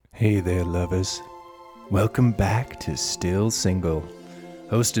Hey there, lovers. Welcome back to Still Single,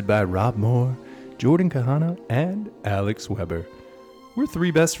 hosted by Rob Moore, Jordan Kahana, and Alex Weber. We're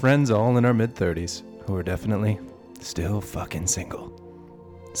three best friends all in our mid-30s who are definitely still fucking single.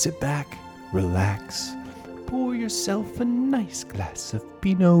 Sit back, relax, pour yourself a nice glass of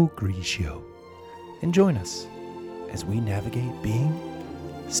Pinot Grigio, and join us as we navigate being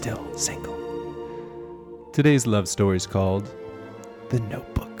still single. Today's love story is called The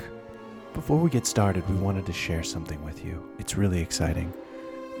Notebook. Before we get started, we wanted to share something with you. It's really exciting.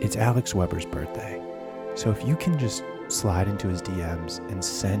 It's Alex Weber's birthday. So if you can just slide into his DMs and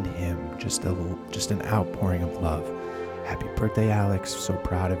send him just an outpouring of love. Happy birthday, Alex. So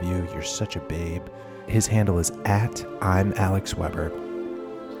proud of you. You're such a babe. His handle is @I'm Alex Weber.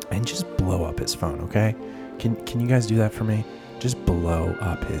 And just blow up his phone, okay? Can you guys do that for me? Just blow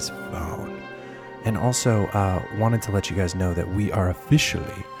up his phone. And also wanted to let you guys know that we are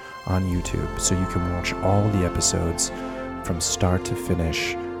officially on YouTube, so you can watch all the episodes from start to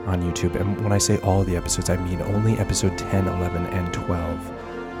finish on YouTube. And when I say all the episodes, I mean only episode 10, 11, and 12.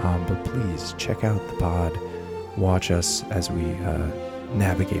 But please check out the pod. Watch us as we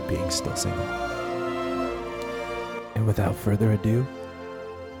navigate being still single. And without further ado,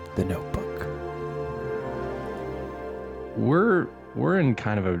 The Notebook. We're in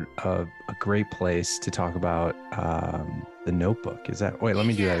kind of a great place to talk about The Notebook. Is that? Wait, let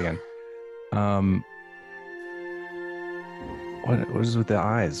me do that again. What is with the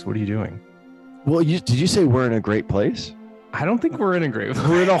eyes? What are you doing? Well, did you say we're in a great place? I don't think we're in a great place.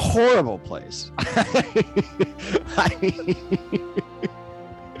 We're in a horrible place.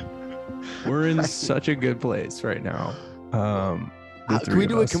 We're in such a good place right now. Can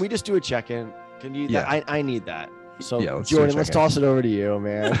we just do a check-in? Can you? Yeah. I need that. So, yeah, Jordan, let's toss it over to you,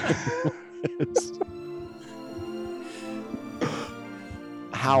 man.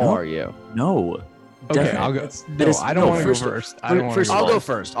 How are you? No. Okay, I'll go. No, I don't want to go first. I don't want to go I'll go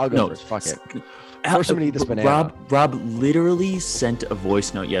first. I'll go first. Fuck it. First, I'm gonna eat this banana. Rob literally sent a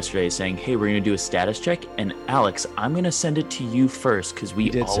voice note yesterday saying, "Hey, we're gonna do a status check." And Alex, I'm gonna send it to you first because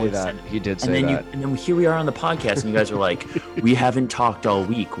we did say that. He did say that. And then here we are on the podcast, and you guys are like, "We haven't talked all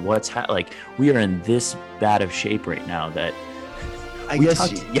week. What's like? We are in this bad of shape right now that we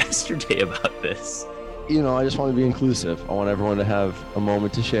talked yesterday about this." You know, I just want to be inclusive. I want everyone to have a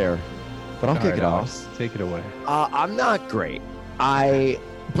moment to share. But I'll kick it off. Take it away. I'm not great.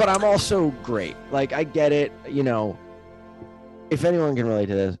 But I'm also great. Like, I get it. You know, if anyone can relate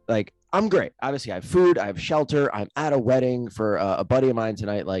to this, like, I'm great. Obviously, I have food. I have shelter. I'm at a wedding for a buddy of mine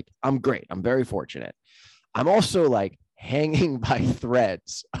tonight. Like, I'm great. I'm very fortunate. I'm also like hanging by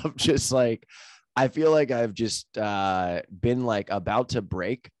threads of just like, I feel like I've just been like about to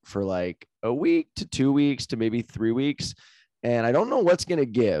break for like a week to 2 weeks to maybe 3 weeks. And I don't know what's going to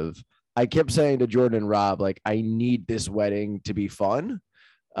give. I kept saying to Jordan and Rob, like, I need this wedding to be fun.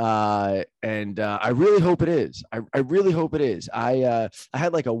 And I really hope it is. I really hope it is. I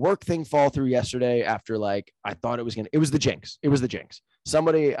had like a work thing fall through yesterday after like, I thought it was the jinx. It was the jinx.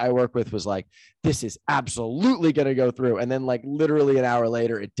 Somebody I work with was like, this is absolutely going to go through. And then like literally an hour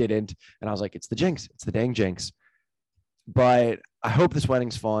later, it didn't. And I was like, it's the jinx. It's the dang jinx. But I hope this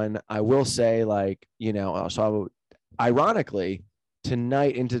wedding's fun. I will say, like, you know, ironically,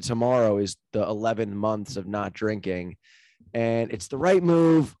 tonight into tomorrow is the 11 months of not drinking. And it's the right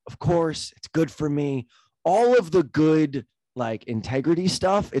move. Of course, it's good for me. All of the good, like, integrity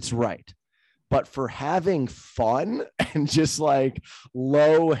stuff, it's right. But for having fun and just like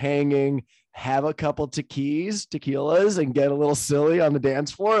low hanging, have a couple tequilas and get a little silly on the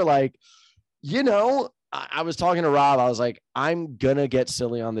dance floor. Like, you know, I was talking to Rob. I was like, I'm going to get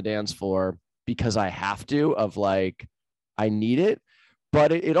silly on the dance floor because I have to, of like, I need it.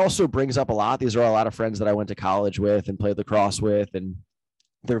 But it also brings up a lot. These are a lot of friends that I went to college with and played lacrosse with, and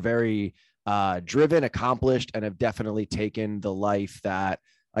they're very driven, accomplished, and have definitely taken the life that,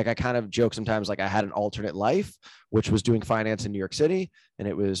 like, I kind of joke sometimes, like, I had an alternate life, which was doing finance in New York City. And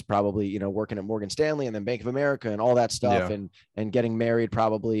it was probably, you know, working at Morgan Stanley and then Bank of America and all that stuff, and getting married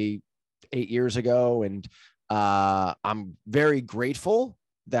probably 8 years ago. And I'm very grateful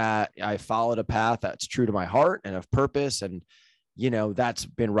that I followed a path that's true to my heart and of purpose. And, you know, that's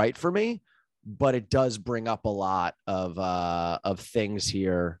been right for me, but it does bring up a lot of things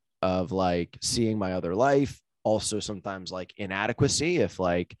here of like seeing my other life. Also sometimes like inadequacy. If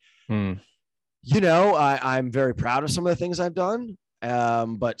like, you know, I'm very proud of some of the things I've done.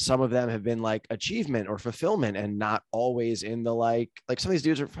 But some of them have been like achievement or fulfillment, and not always in the like some of these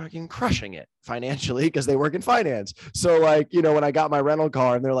dudes are fucking crushing it financially because they work in finance. So like, you know, when I got my rental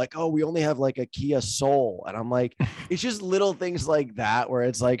car and they're like, oh, we only have like a Kia Soul. And I'm like, it's just little things like that where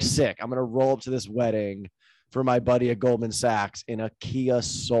it's like, sick. I'm going to roll up to this wedding for my buddy at Goldman Sachs in a Kia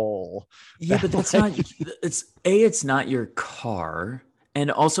Soul. Yeah, but that's like, it's not your car.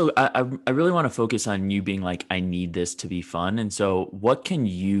 And also, I really want to focus on you being like, I need this to be fun. And so what can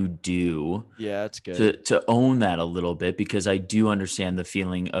you do Yeah, that's good. to own that a little bit? Because I do understand the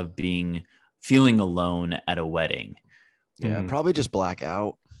feeling of feeling alone at a wedding. Yeah, probably just black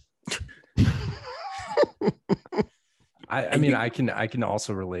out. I mean, I can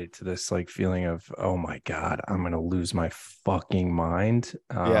also relate to this like feeling of, oh my God, I'm going to lose my fucking mind.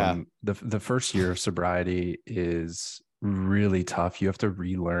 The first year of sobriety is really tough. You have to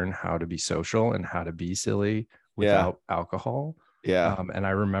relearn how to be social and how to be silly without alcohol. And I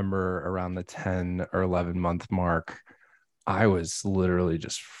remember around the 10 or 11 month mark, I was literally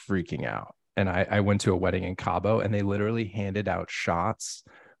just freaking out. And I went to a wedding in Cabo, and they literally handed out shots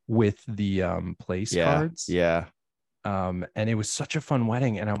with the place cards. And it was such a fun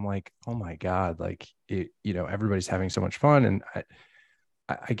wedding. And I'm like, oh my God, like it, you know, everybody's having so much fun. And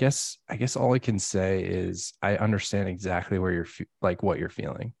I guess all I can say is I understand exactly where you're like what you're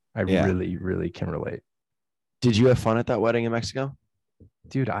feeling. I really, really can relate. Did you have fun at that wedding in Mexico?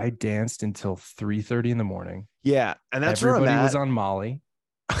 Dude, I danced until 3:30 in the morning. Yeah. And that's everybody was on Molly.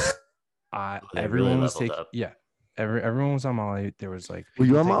 Everyone really was taking up. everyone was on Molly. There was like, were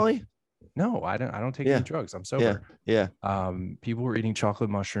you on Molly? No, I don't take any drugs. I'm sober. People were eating chocolate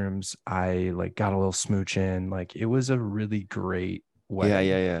mushrooms. I like got a little smooch in. Like it was a really great wedding.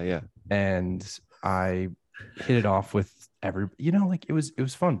 Yeah. And I hit it off with like it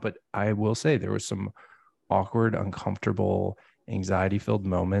was fun. But I will say there was some awkward, uncomfortable, anxiety-filled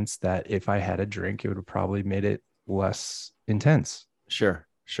moments that if I had a drink, it would have probably made it less intense. Sure.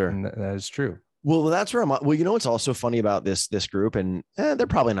 And that is true. Well, that's where I'm. Well, you know what's also funny about this group, and they're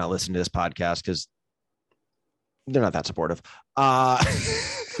probably not listening to this podcast because they're not that supportive. Are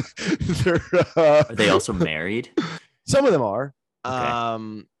they also married? Some of them are.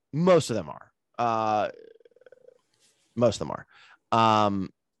 Okay. Most of them are.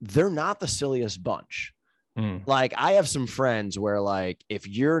 They're not the silliest bunch. Like I have some friends where like if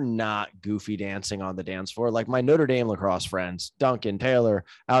you're not goofy dancing on the dance floor, like my Notre Dame lacrosse friends, Duncan, Taylor,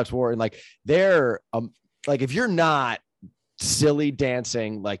 Alex Wharton, like they're like if you're not silly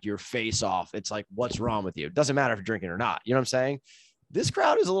dancing like your face off, it's like what's wrong with you? It doesn't matter if you're drinking or not. You know what I'm saying? This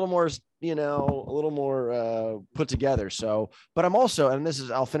crowd is a little more, a little more put together. So, but I'm also, and this is,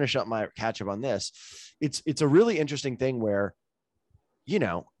 I'll finish up my catch up on this. It's a really interesting thing where,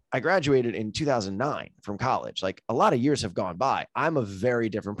 I graduated in 2009 from college. Like a lot of years have gone by. I'm a very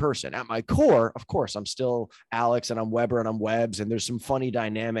different person. At my core, of course, I'm still Alex and I'm Weber and I'm Webbs. And there's some funny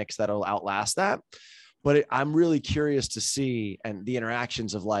dynamics that'll outlast that. But I'm really curious to see and the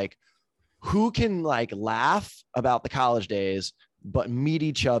interactions of like, who can like laugh about the college days, but meet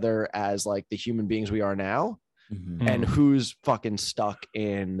each other as like the human beings we are now. Mm-hmm. And who's fucking stuck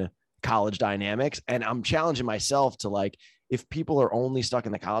in college dynamics. And I'm challenging myself to like, if people are only stuck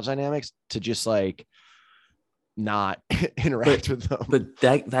in the college dynamics, to just like not interact with them. But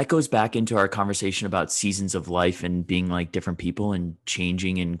that goes back into our conversation about seasons of life and being like different people and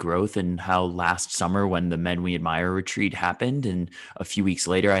changing and growth, and how last summer when the Men We Admire retreat happened, and a few weeks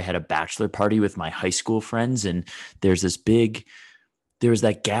later I had a bachelor party with my high school friends, and there was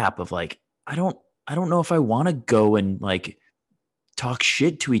that gap of like, I don't know if I want to go and like talk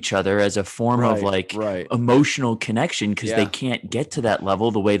shit to each other as a form of like emotional connection, because they can't get to that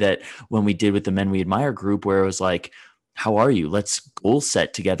level the way that when we did with the Men We Admire group, where it was like, how are you? Let's goal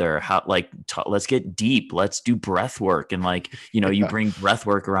set together. Let's get deep. Let's do breath work. And like, you bring breath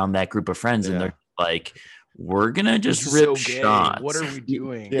work around that group of friends and they're like, we're going to just rip shots. What are we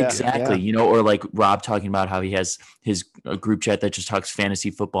doing? Exactly. Or like Rob talking about how he has his group chat that just talks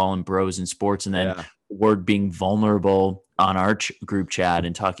fantasy football and bros and sports. And then Ward being vulnerable on our group chat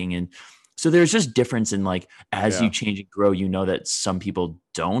and talking. And so there's just difference in like, as you change and grow, that some people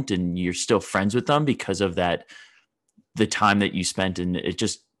don't, and you're still friends with them because of that, the time that you spent. And it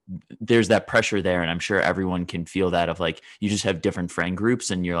just, there's that pressure there. And I'm sure everyone can feel that of like, you just have different friend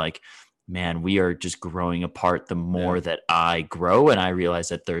groups and you're like, man, we are just growing apart the more that I grow. And I realize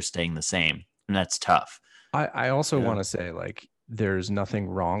that they're staying the same. And that's tough. I also want to say like, there's nothing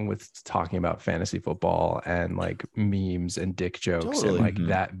wrong with talking about fantasy football and like memes and dick jokes and like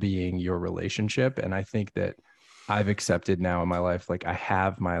that being your relationship. And I think that I've accepted now in my life, like I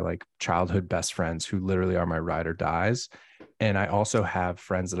have my like childhood best friends who literally are my ride or dies. And I also have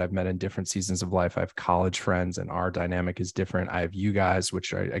friends that I've met in different seasons of life. I have college friends, and our dynamic is different. I have you guys,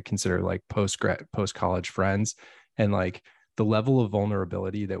 which I consider like post college friends, and like the level of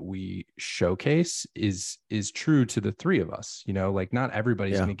vulnerability that we showcase is true to the three of us. You know, like not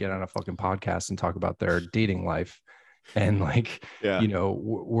everybody's going to get on a fucking podcast and talk about their dating life, and like you know,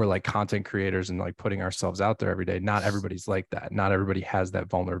 we're like content creators and like putting ourselves out there every day. Not everybody's like that. Not everybody has that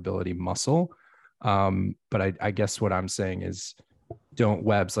vulnerability muscle. But I guess what I'm saying is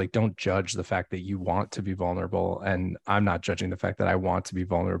don't judge the fact that you want to be vulnerable. And I'm not judging the fact that I want to be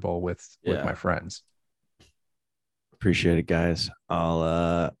vulnerable with my friends. Appreciate it, guys.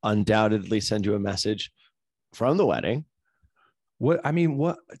 I'll undoubtedly send you a message from the wedding. What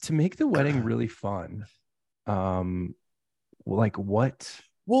to make the wedding really fun? Like what?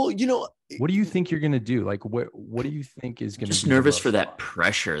 Well, you know, what do you think you're gonna do? Like, what do you think is gonna? Just nervous for that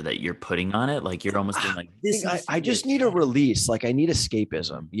pressure that you're putting on it. Like you're almost being like, this. I just need a release. Like I need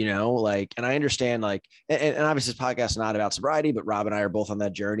escapism, you know. Like, and I understand. Like, and obviously, this podcast is not about sobriety, but Rob and I are both on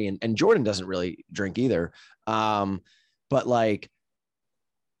that journey, and Jordan doesn't really drink either. But like,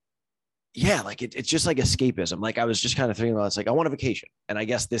 yeah, like it's just like escapism. Like I was just kind of thinking about, it's like I want a vacation, and I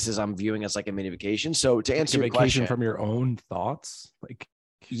guess I'm viewing as like a mini vacation. So to answer your question, from your own thoughts, like.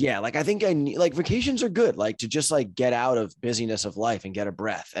 Yeah, like I think I need, like vacations are good, like to just like get out of busyness of life and get a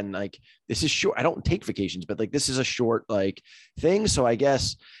breath. And like this is short. I don't take vacations, but like this is a short like thing. So I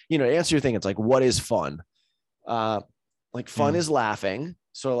guess, you know, to answer your thing, it's like what is fun? Like fun is laughing.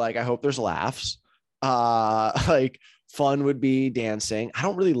 So like I hope there's laughs. Like fun would be dancing. I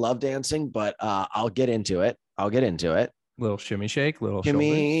don't really love dancing, but I'll get into it. Little shimmy shake,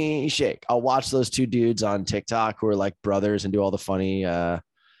 shimmy shake. I'll watch those two dudes on TikTok who are like brothers and do all the funny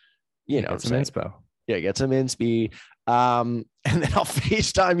you know, get some inspo. Yeah, get some inspo. And then I'll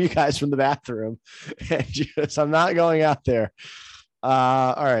FaceTime you guys from the bathroom. And just, I'm not going out there.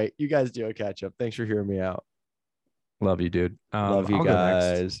 All right, you guys do a catch up. Thanks for hearing me out. Love you, dude. Love you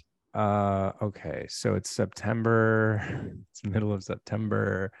guys. Okay, so it's September. It's the middle of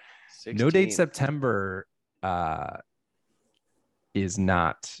September. 16th. No Date September is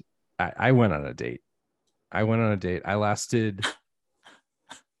not. I went on a date. I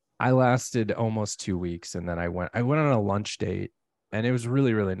lasted almost 2 weeks, and then I went on a lunch date, and it was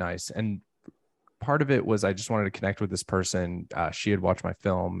really, really nice. And part of it was I just wanted to connect with this person. She had watched my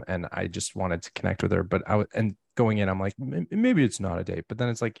film, and I just wanted to connect with her. But and going in, I'm like, maybe it's not a date, but then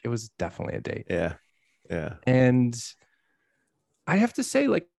it's like it was definitely a date. Yeah. And I have to say,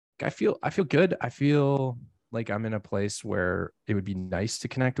 like, I feel good. I feel like I'm in a place where it would be nice to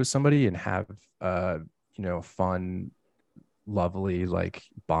connect with somebody and have you know, fun, lovely like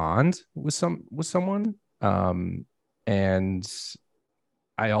bond with someone. And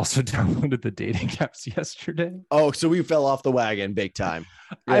I also downloaded the dating apps yesterday. Oh, so we fell off the wagon big time.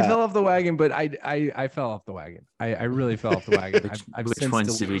 Yeah. I fell off the wagon, but I fell off the wagon. I really fell off the wagon. Which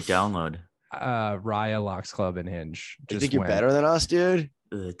ones did we download? Raya, Locks Club, and Hinge. You think you're better than us, dude?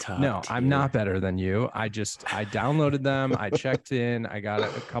 No, I'm not better than you. I downloaded them. I checked in. I got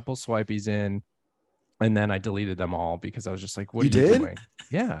a couple swipies in. And then I deleted them all because I was just like, what are you doing?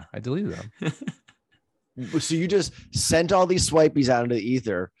 Yeah, I deleted them. So you just sent all these swipies out into the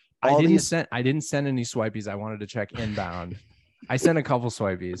ether. I didn't send any swipies. I wanted to check inbound. I sent a couple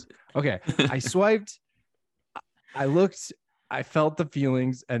swipies. Okay. I swiped. I looked, I felt the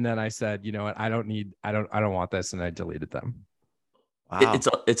feelings. And then I said, you know what? I don't want this. And I deleted them. Wow.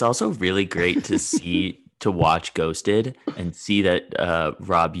 It's also really great to watch Ghosted and see that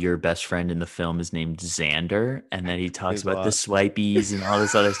Rob, your best friend in the film, is named Xander, and then he talks about the swipies and all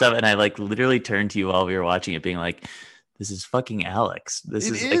this other stuff. And I like literally turned to you while we were watching it, being like, "This is fucking Alex.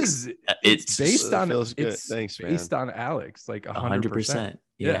 It's based on it's Thanks, based on Alex, like 100%.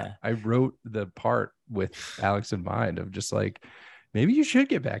 Yeah, I wrote the part with Alex in mind of just like, maybe you should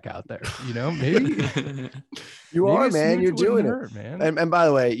get back out there. You know, maybe you are, man. You're doing it, man. And by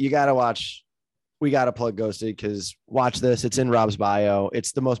the way, you got to watch. We got to plug Ghosted because watch this. It's in Rob's bio.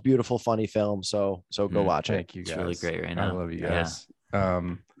 It's the most beautiful, funny film. So go watch it. Thank you, guys. It's really great right now. I love you guys.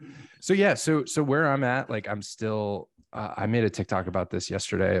 Yeah. So where I'm at, like, I'm still. I made a TikTok about this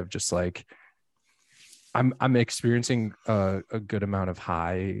yesterday of just like, I'm experiencing a good amount of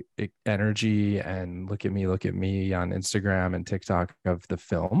high energy and look at me on Instagram and TikTok of the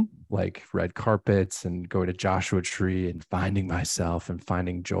film, like red carpets and going to Joshua Tree and finding myself and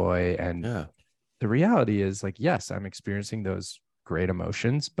finding joy. And the reality is, like, yes, I'm experiencing those great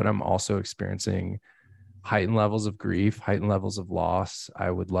emotions, but I'm also experiencing heightened levels of grief, heightened levels of loss.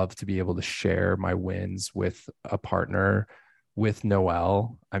 I would love to be able to share my wins with a partner, with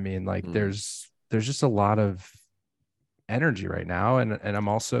Noelle. I mean, like there's just a lot of energy right now. And I'm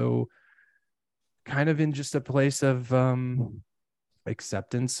also kind of in just a place of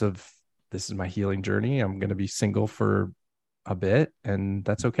acceptance of this is my healing journey. I'm going to be single for a bit, and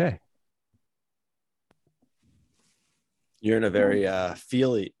that's okay. You're in a very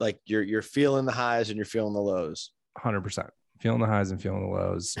feely, like you're feeling the highs and you're feeling the lows. 100% feeling the highs and feeling the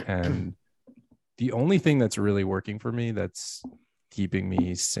lows. And the only thing that's really working for me, that's keeping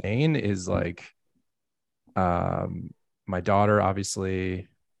me sane, is like my daughter, obviously,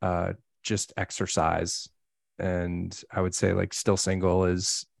 just exercise. And I would say like Still Single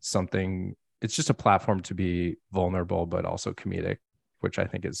is something, it's just a platform to be vulnerable, but also comedic, which I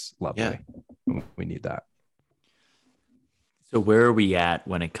think is lovely. Yeah. We need that. So where are we at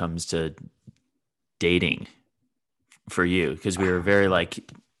when it comes to dating for you? Because we were very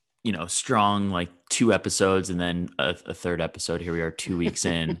like, strong, like 2 episodes and then a third episode. Here we are 2 weeks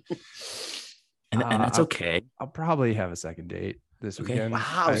in. And that's okay. I'll probably have a second date this weekend.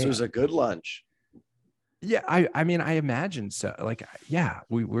 Wow. So it was a good lunch. Yeah. I mean, I imagine so. Like, yeah,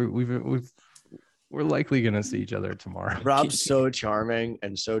 we're likely going to see each other tomorrow. Rob's so charming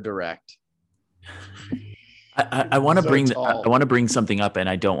and so direct. I want to bring something up, and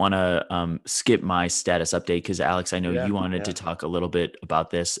I don't want to skip my status update because Alex, I know you wanted to talk a little bit about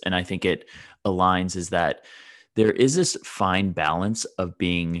this, and I think it aligns, is that there is this fine balance of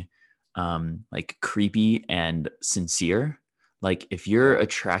being like creepy and sincere. Like if you're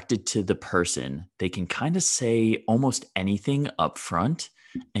attracted to the person, they can kind of say almost anything up front,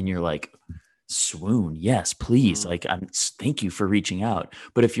 and you're like, swoon, yes, please. Like, thank you for reaching out.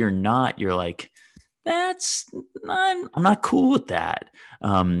 But if you're not, you're like, I'm not cool with that.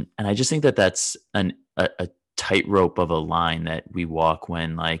 And I just think that that's a tightrope of a line that we walk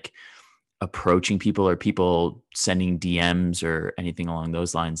when like approaching people or people sending DMs or anything along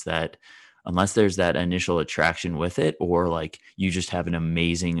those lines, that unless there's that initial attraction with it, or like you just have an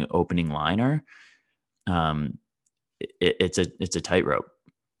amazing opening liner, it's a tightrope.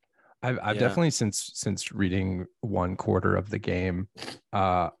 I've definitely since reading 1/4 of the game,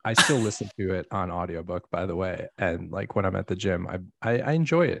 I still listen to it on audiobook, by the way. And like when I'm at the gym, I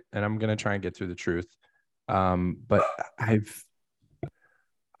enjoy it, and I'm gonna try and get through the truth. But I've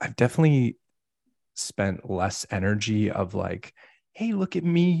definitely spent less energy of like, hey, look at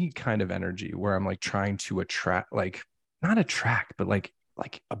me kind of energy, where I'm like trying to attract, like not attract, but like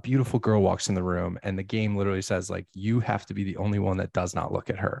a beautiful girl walks in the room and the game literally says like, you have to be the only one that does not look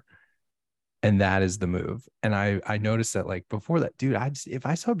at her. And that is the move. And I noticed that like before that, dude, if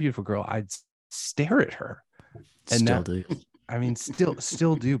I saw a beautiful girl, I'd stare at her. And still do. I mean,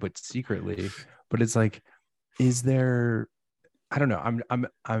 still do, but secretly. But it's like, is there? I don't know.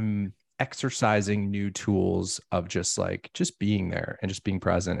 I'm exercising new tools of just being there and just being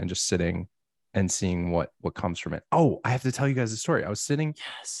present and just sitting and seeing what comes from it. Oh, I have to tell you guys a story. I was sitting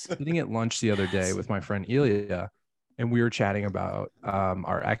at lunch the other day with my friend Elia. And we were chatting about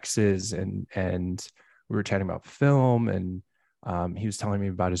our exes, and we were chatting about film, and he was telling me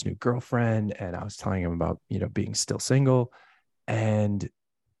about his new girlfriend, and I was telling him about, being still single. And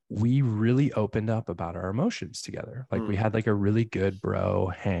we really opened up about our emotions together. Like we had like a really good bro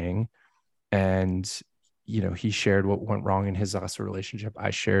hang, and, he shared what went wrong in his last relationship. I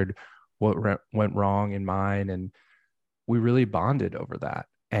shared what went wrong in mine. And we really bonded over that.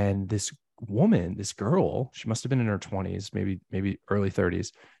 And this girl, she must have been in her 20s, maybe early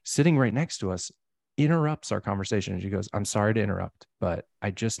 30s, sitting right next to us, interrupts our conversation. And she goes, I'm sorry to interrupt, but I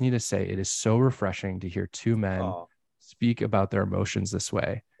just need to say it is so refreshing to hear two men speak about their emotions this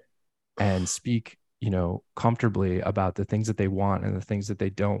way and speak, comfortably about the things that they want and the things that they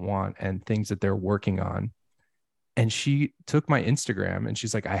don't want and things that they're working on. And she took my Instagram and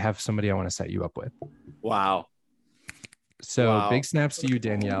she's like, I have somebody I want to set you up with. Wow. So big snaps to you,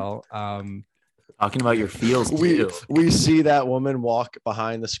 Danielle. Talking about your feels too. We see that woman walk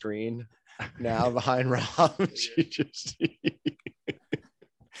behind the screen now, behind Rob. She just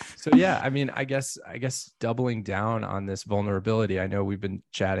So yeah, I mean, I guess doubling down on this vulnerability. I know we've been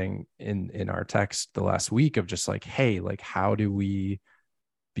chatting in our text the last week of just like, hey, like how do we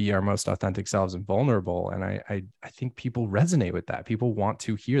be our most authentic selves and vulnerable? And I think people resonate with that. People want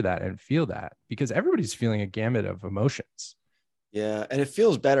to hear that and feel that, because everybody's feeling a gamut of emotions. Yeah. And it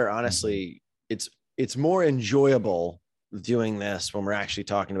feels better. Honestly, it's more enjoyable doing this when we're actually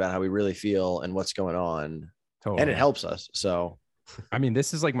talking about how we really feel and what's going on. Totally. And it helps us. So, I mean,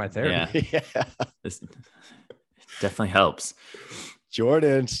 this is like my therapy. Yeah. This definitely helps.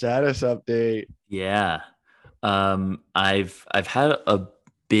 Jordan, status update. Yeah. I've had a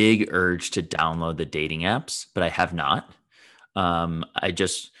big urge to download the dating apps, but I have not. I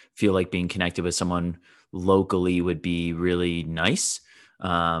just feel like being connected with someone locally would be really nice.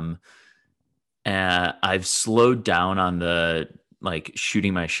 And I've slowed down on the like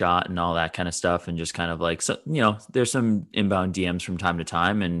shooting my shot and all that kind of stuff, and just kind of like, so, there's some inbound DMs from time to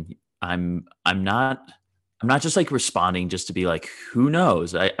time, and I'm not just like responding just to be like, who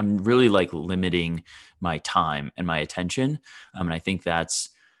knows? I'm really like limiting my time and my attention. And I think that's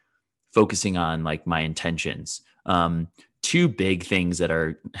focusing on like my intentions. Two big things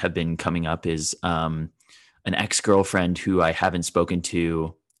that have been coming up is an ex-girlfriend who I haven't spoken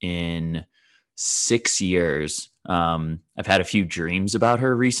to in 6 years. I've had a few dreams about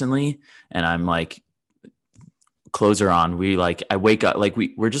her recently, and I'm like, clothes are on. I wake up, like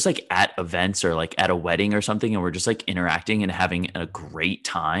we're just like at events or like at a wedding or something, and we're just like interacting and having a great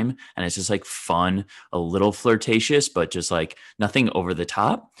time. And it's just like fun, a little flirtatious, but just like nothing over the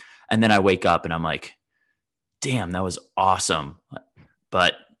top. And then I wake up and I'm like, damn, that was awesome.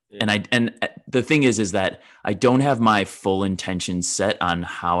 But and the thing is that I don't have my full intentions set on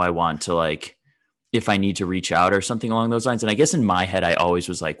how I want to, like, if I need to reach out or something along those lines. And I guess in my head, I always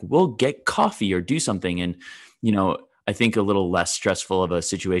was like, we'll get coffee or do something. And, I think a little less stressful of a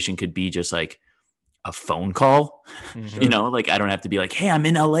situation could be just like a phone call, like I don't have to be like, hey, I'm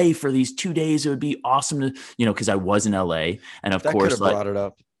in LA for these 2 days. It would be awesome to, cause I was in LA. And of course, like, brought it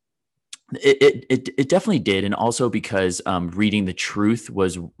up. It definitely did. And also because Reading the Truth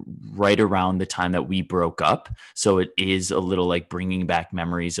was right around the time that we broke up. So it is a little like bringing back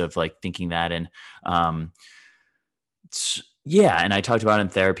memories of like thinking that. And yeah. And I talked about it in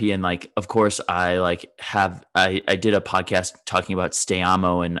therapy, and like, of course I did a podcast talking about Stay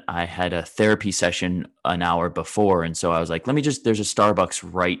Amo, and I had a therapy session an hour before. And so I was like, there's a Starbucks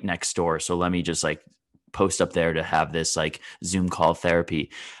right next door. So let me just like post up there to have this like Zoom call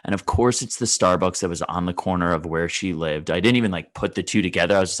therapy. And of course it's the Starbucks that was on the corner of where she lived. I didn't even like put the two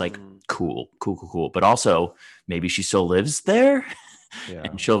together. I was just like, cool. But also maybe she still lives there. Yeah.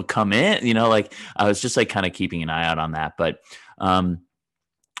 And she'll come in, like I was just like kind of keeping an eye out on that. But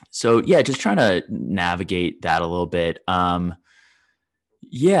so yeah, just trying to navigate that a little bit.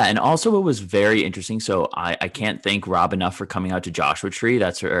 Yeah. And also it was very interesting. So I can't thank Rob enough for coming out to Joshua Tree.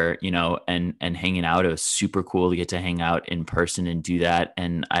 That's her, and hanging out. It was super cool to get to hang out in person and do that.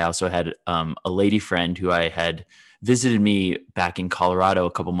 And I also had a lady friend who I had visited me back in Colorado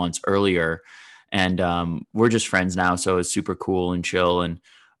a couple months earlier. And we're just friends now. So it was super cool and chill. And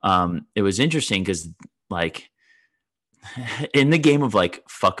it was interesting because like in the game of like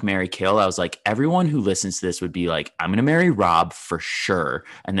fuck, marry, kill, I was like, everyone who listens to this would be like, I'm going to marry Rob for sure.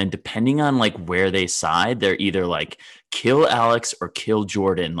 And then depending on like where they side, they're either like kill Alex or kill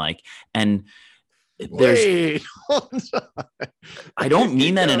Jordan. Like, and there's, I don't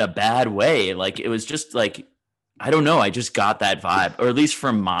mean that in a bad way. Like, it was just like, I don't know. I just got that vibe, or at least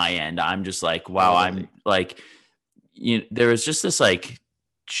from my end. I'm just like, wow, I'm like, there was just this like,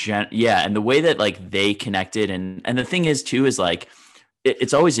 yeah. And the way that like they connected. And the thing is too, is like,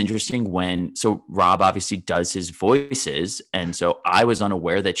 it's always interesting so Rob obviously does his voices. And so I was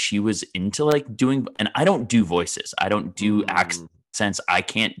unaware that she was into like doing, and I don't do voices. I don't do accents. I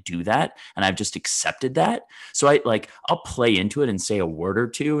can't do that. And I've just accepted that. So I'll play into it and say a word or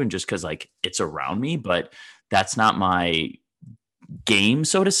two, and just cause like it's around me, but that's not my game,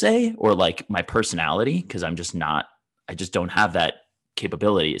 so to say, or like my personality. Cause I just don't have that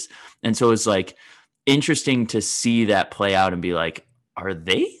capabilities. And so it's like interesting to see that play out and be like, are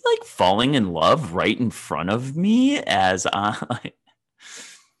they like falling in love right in front of me as I,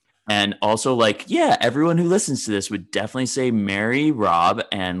 and also like, yeah, everyone who listens to this would definitely say marry Rob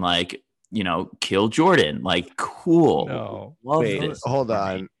and like, kill Jordan. Like, cool. No. Love this. Hold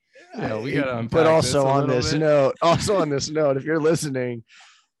on. Yeah, we gotta unpack but also this on this note, if you're listening,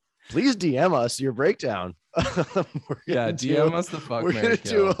 please DM us your breakdown. DM us the fuck. We're gonna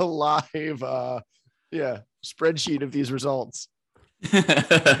do a live spreadsheet of these results.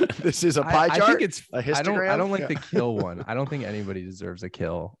 This is a pie chart. I think it's a histogram. I don't like the kill one. I don't think anybody deserves a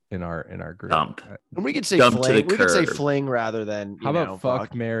kill in our group. Dump. And we could say Dump fling. we could say fling rather than how about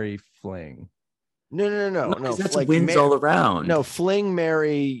fuck, marry, fling. No. That's like wins all around. No, fling,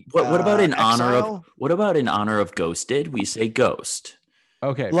 marry. What about in exile? honor of ghosted? We say ghost.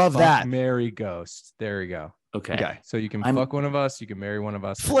 Okay, love fuck, that. Marry, ghost. There we go. Okay. So you can fuck one of us. You can marry one of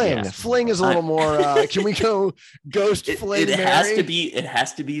us. Fling. Yes. Fling is a little more. Can we go ghost, fling, it marry? It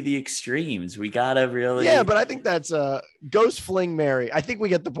has to be the extremes. We gotta really. Yeah, but I think that's ghost, fling, marry. I think we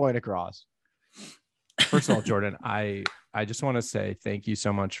get the point across. First of all, Jordan, I just want to say thank you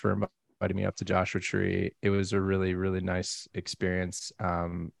so much for inviting me up to Joshua Tree. It was a really, really nice experience.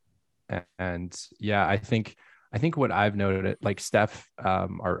 And yeah, I think I think what I've noted, like Steph,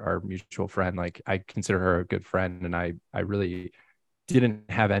 our mutual friend, like I consider her a good friend, and I really didn't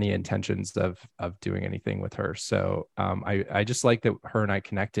have any intentions of doing anything with her. So I just like that her and I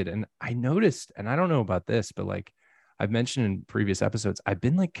connected, and I noticed, and I don't know about this, but like I've mentioned in previous episodes, I've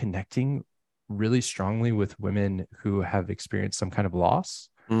been like connecting really strongly with women who have experienced some kind of loss,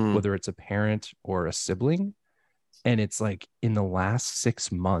 whether it's a parent or a sibling. And it's like in the last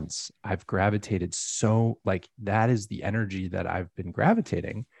 6 months, I've gravitated so like that is the energy that I've been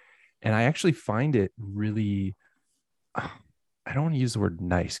gravitating. And I actually find it really, I don't want to use the word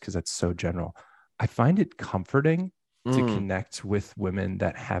nice because that's so general. I find it comforting to connect with women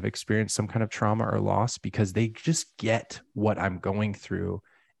that have experienced some kind of trauma or loss, because they just get what I'm going through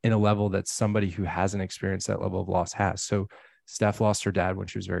in a level that somebody who hasn't experienced that level of loss has. So Steph lost her dad when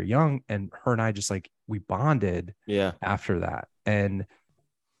she was very young, and her and I just like, we bonded after that. And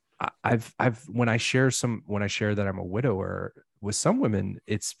I've when I share that I'm a widower with some women,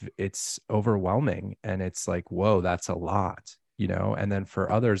 it's overwhelming, and it's like, whoa, that's a lot, you know. And then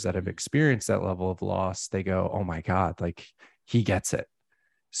for others that have experienced that level of loss, they go, oh my God, like he gets it.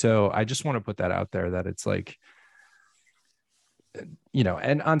 So I just want to put that out there, that it's like, you know,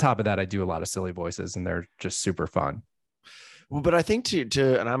 and on top of that, I do a lot of silly voices, and they're just super fun. Well, but I think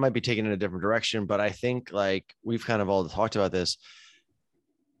and I might be taking it in a different direction, but I think like we've kind of all talked about this.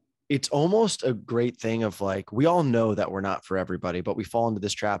 It's almost a great thing of like, we all know that we're not for everybody, but we fall into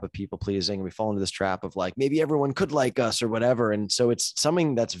this trap of people pleasing. And we fall into this trap of like, maybe everyone could like us or whatever. And so it's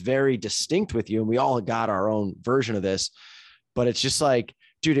something that's very distinct with you. And we all got our own version of this, but it's just like,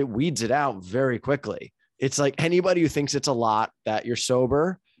 dude, it weeds it out very quickly. It's like anybody who thinks it's a lot that you're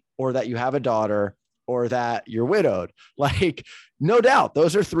sober, or that you have a daughter, or that you're widowed, like, no doubt,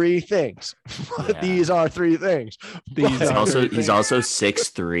 those are three things. Yeah. These are three things. He's also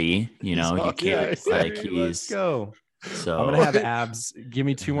 6'3", you know, you can't let's go. So I'm gonna have abs. Give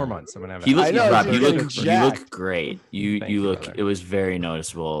me 2 more months. I'm gonna have. You look great. You look. Brother. It was very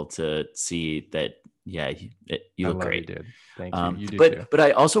noticeable to see that. Yeah, you look great, you, dude. Thank you. You do but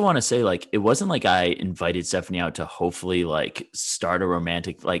I also want to say, like, it wasn't like I invited Stephanie out to hopefully like start a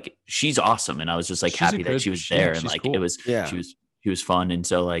romantic. Like, she's awesome, and I was just like happy that she was there, and like cool. It was. Yeah. She was fun, and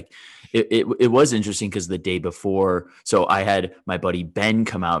so like it was interesting because the day before, so I had my buddy Ben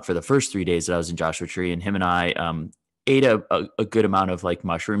come out for the first 3 days that I was in Joshua Tree, and him and I ate a good amount of like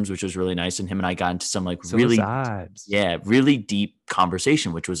mushrooms, which was really nice, and him and I got into some like really deep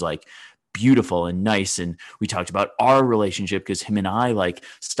conversation, which was like beautiful and nice. And we talked about our relationship, because him and I like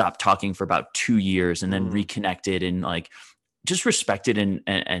stopped talking for about 2 years and then reconnected and like just respected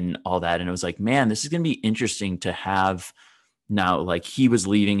and all that. And it was like, man, this is going to be interesting to have now. Like, he was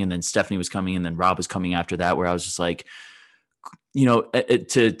leaving, and then Stephanie was coming, and then Rob was coming after that, where I was just like, you know,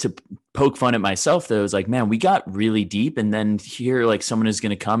 to poke fun at myself, though, it was like, man, we got really deep. And then here, like, someone is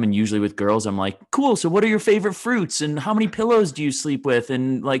going to come, and usually with girls, I'm like, cool. So what are your favorite fruits, and how many pillows do you sleep with,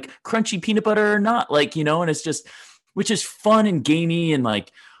 and like crunchy peanut butter or not, like, you know, and it's just, which is fun and gamey and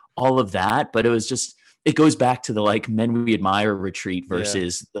like all of that. But it was just, it goes back to the like men we admire retreat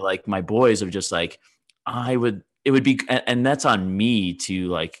versus the, like, my boys of just like, it would be, and that's on me to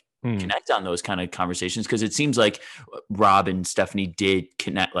like connect on those kind of conversations, because it seems like Rob and Stephanie did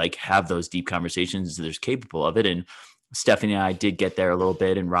connect, like have those deep conversations. They're capable of it, and Stephanie and I did get there a little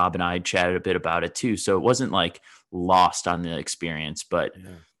bit, and Rob and I chatted a bit about it too. So it wasn't like lost on the experience, but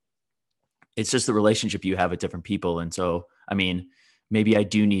it's just the relationship you have with different people. And so, I mean, maybe I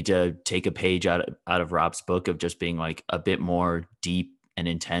do need to take a page out of Rob's book of just being like a bit more deep and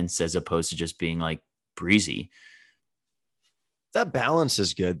intense, as opposed to just being like breezy. That balance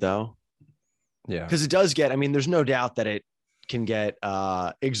is good though. Yeah. Because it does get, I mean, there's no doubt that it can get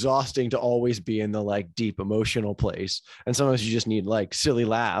exhausting to always be in the like deep emotional place. And sometimes you just need like silly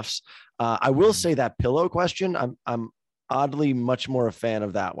laughs. I will say that pillow question, I'm oddly much more a fan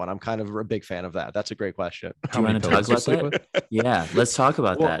of that one. I'm kind of a big fan of that. That's a great question. Do you want to talk about that? Yeah, let's talk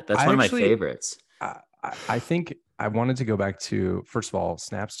about that. That's one of my favorites. I think I wanted to go back to, first of all,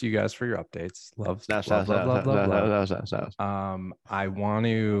 snaps to you guys for your updates. Love. I want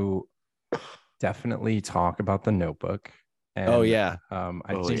to definitely talk about The Notebook. And, I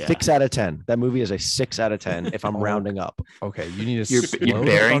think 6 out of 10. That movie is a 6 out of 10 if I'm rounding up. Okay, you need to you're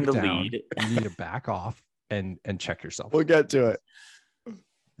bearing the lead. You need to back off and check yourself. We'll get to it.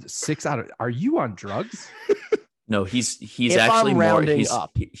 6 out of. Are you on drugs? No, he's actually more.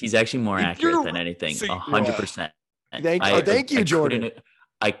 He's actually more accurate than anything. 100%. Thank you, Jordan.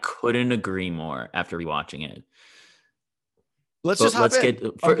 I couldn't agree more after rewatching it. Let's But just hop let's in. get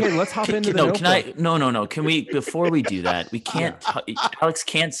Okay, let's hop into the no. notebook. No. Can we, before we do that, we can't. Alex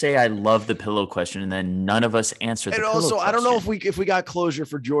can't say I love the pillow question and then none of us answer the And pillow also, question. I don't know if we got closure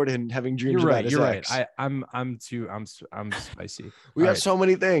for Jordan having dreams You're about right. his You're ex. right. I'm spicy. We got All right. so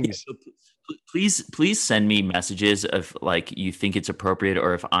many things. Please send me messages of like you think it's appropriate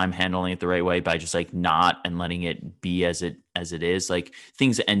or if I'm handling it the right way by just like not and letting it be as it is. Like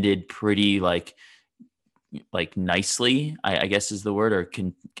things ended pretty like nicely, I guess is the word, or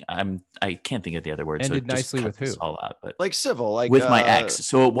I can't think of the other word. Ended so just nicely cut with this who? all out, but Like civil, like with my ex.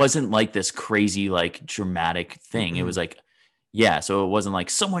 So it wasn't like this crazy like dramatic thing. It was like, yeah. So it wasn't like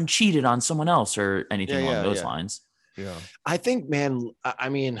someone cheated on someone else or anything along those lines. Yeah. I think, man, I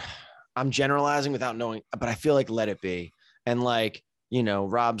mean, I'm generalizing without knowing, but I feel like let it be. And like, you know,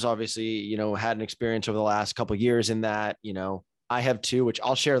 Rob's obviously, you know, had an experience over the last couple of years in that, you know, I have too, which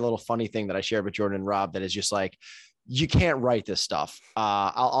I'll share a little funny thing that I shared with Jordan and Rob that is just like, you can't write this stuff.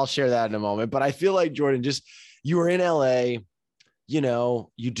 I'll share that in a moment, but I feel like Jordan, just, you were in LA, you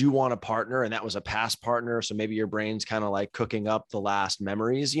know, you do want a partner and that was a past partner. So maybe your brain's kind of like cooking up the last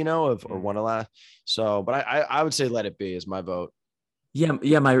memories, you know, of, or one of last. So, but I would say let it be is my vote.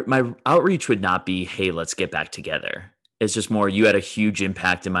 Yeah. My outreach would not be, hey, let's get back together. It's just more, you had a huge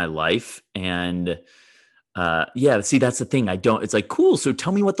impact in my life. And see, that's the thing. It's like, cool. So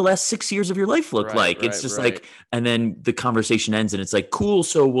tell me what the last 6 years of your life looked like. It's just like, and then the conversation ends and it's like, cool.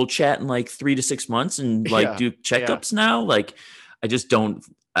 So we'll chat in like 3 to 6 months and like do checkups now. Like, I just don't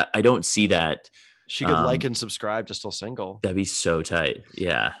see that. She could like and subscribe to Still Single. That'd be so tight.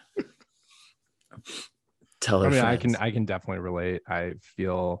 Yeah. Tell her. I mean, I can definitely relate. I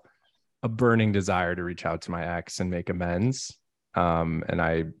feel a burning desire to reach out to my ex and make amends. And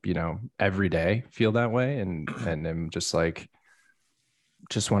I, you know, every day feel that way. And I'm just like,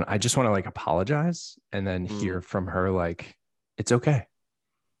 I just want to like apologize and then hear from her, like, it's okay,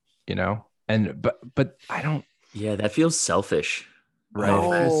 you know? And, but I don't. Yeah. That feels selfish. Right.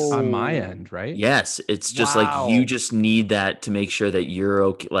 On my end, right? Yes. It's just like, you just need that to make sure that you're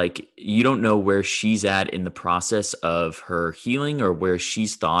okay. Like, you don't know where she's at in the process of her healing or where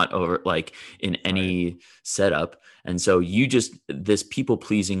she's thought over like in any setup. And so you just, this people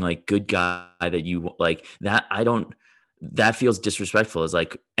pleasing, like good guy that you like that. That feels disrespectful. Is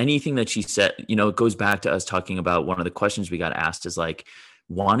like anything that she said, you know, it goes back to us talking about one of the questions we got asked is like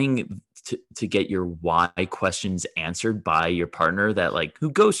wanting to get your why questions answered by your partner that like who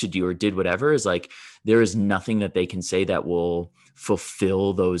ghosted you or did whatever is like, there is nothing that they can say that will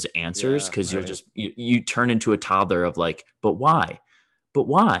fulfill those answers. Cause you'll just, you turn into a toddler of like, but why? But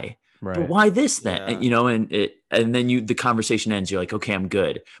why this then? You know, and then the conversation ends. You're like, okay, I'm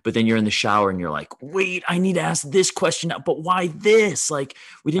good. But then you're in the shower and you're like, wait, I need to ask this question now, but why this? Like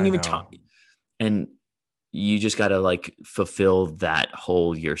we didn't even talk. And you just got to like fulfill that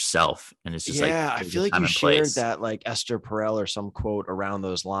hole yourself. And it's just I feel like you shared that like Esther Perel or some quote around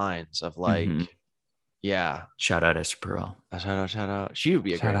those lines of like, shout out Esther Perel. Shout out. She would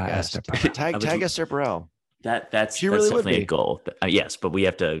be a great guest. Tag Esther Perel. That's really definitely a goal. Yes, but we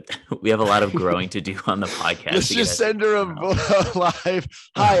have a lot of growing to do on the podcast. Let's just send her a live.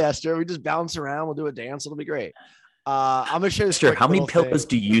 Hi, Esther. We just bounce around. We'll do a dance. It'll be great. I'm gonna share this. Esther, how many pillows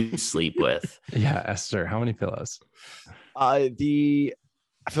do you sleep with? Yeah, Esther, how many pillows? I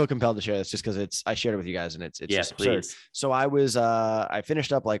feel compelled to share this just because I shared it with you guys and it's just absurd. Please. So I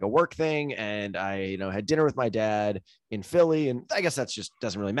finished up like a work thing and I, you know, had dinner with my dad in Philly. And I guess that's just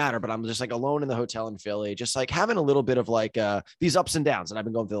doesn't really matter, but I'm just like alone in the hotel in Philly, just like having a little bit of like these ups and downs that I've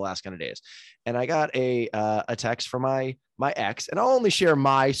been going through the last kind of days. And I got a text from my ex, and I'll only share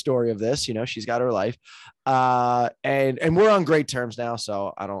my story of this, you know, she's got her life. And we're on great terms now.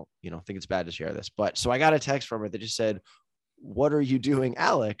 So I don't, you know, think it's bad to share this, but so I got a text from her that just said, "What are you doing,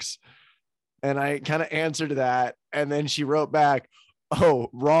 Alex?" And I kind of answered that. And then she wrote back, "Oh,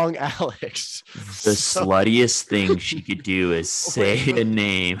 wrong Alex." The sluttiest thing she could do is say a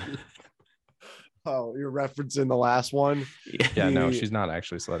name. Oh, you're referencing the last one? Yeah, no, she's not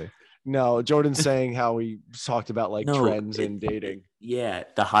actually slutty. No, Jordan's saying how we talked about like trends in dating. Yeah,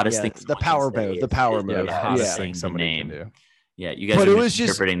 the hottest thing. The power move. The power move. The hottest thing somebody can do. Yeah, you guys are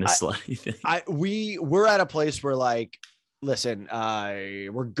interpreting the slutty thing. We're at a place where like, listen,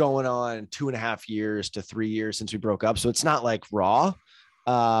 we're going on 2.5 years to 3 years since we broke up. So it's not like raw.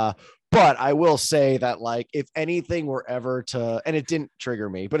 But I will say that, like, if anything were ever to, and it didn't trigger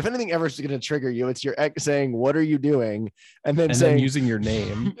me, but if anything ever is going to trigger you, it's your ex saying, "What are you doing?" And then saying, using your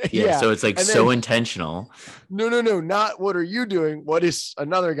name. Yeah. So it's like and so then, intentional. No, not what are you doing? What is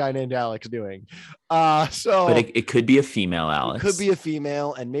another guy named Alex doing? But it could be a female Alex. It could be a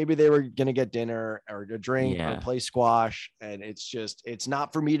female, and maybe they were going to get dinner or a drink or play squash. And it's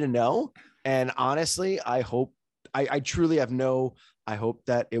not for me to know. And honestly, I truly have I hope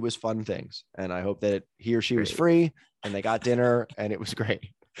that it was fun things, and I hope that he or she was free and they got dinner and it was great.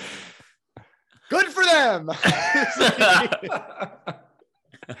 Good for them.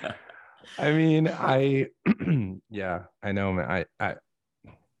 I mean, yeah, I know, man. I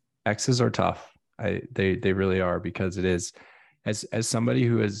exes are tough. They really are, because it is, as somebody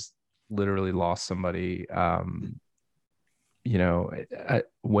who has literally lost somebody,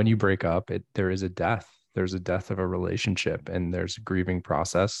 when you break up, there is a death. There's a death of a relationship, and there's a grieving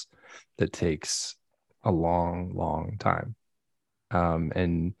process that takes a long, long time.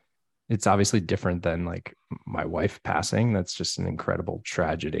 And it's obviously different than like my wife passing. That's just an incredible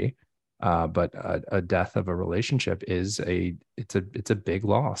tragedy. But a death of a relationship it's a big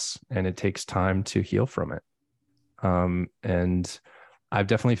loss, and it takes time to heal from it. And I've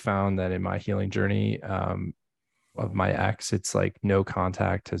definitely found that in my healing journey, of my ex, it's like no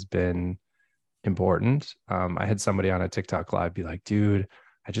contact has been important. I had somebody on a TikTok live be like, "Dude,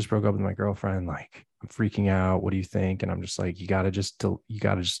 I just broke up with my girlfriend. Like, I'm freaking out. What do you think?" And I'm just like, you gotta just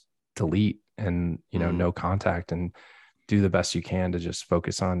delete and, no contact, and do the best you can to just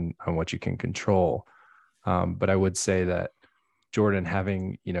focus on what you can control. But I would say that, Jordan,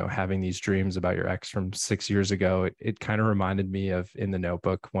 having these dreams about your ex from 6 years ago, it kind of reminded me of in The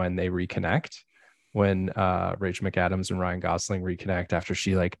Notebook when they reconnect, when Rachel McAdams and Ryan Gosling reconnect after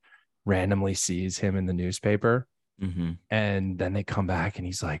she like randomly sees him in the newspaper. Mm-hmm. And then they come back and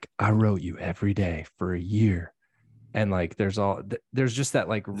he's like, "I wrote you every day for a year." And like, there's just that,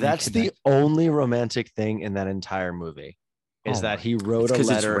 like, that's the only romantic thing in that entire movie, is that he wrote a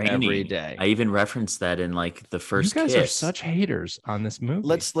letter every day. I even referenced that in like the first. You guys kiss. are such haters on this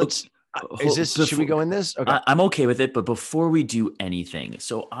movie. Should we go in this? Okay. I'm okay with it, but before we do anything,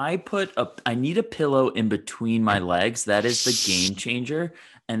 so I need a pillow in between my legs. That is the game changer.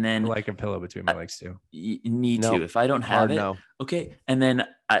 And then I like a pillow between my legs too. Me too. If I don't have it, okay. And then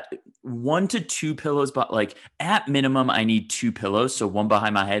 1 to 2 pillows, but like at minimum, I need 2 pillows. So one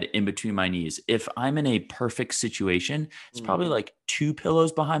behind my head, in between my knees. If I'm in a perfect situation, it's probably like 2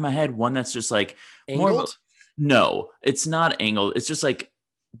 pillows behind my head. One that's just like angled. No, it's not angled. It's just like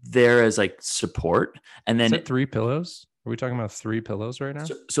there as like support. And then 3 pillows. Are we talking about 3 pillows right now?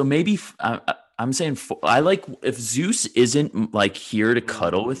 So maybe I'm saying I like, if Zeus isn't like here to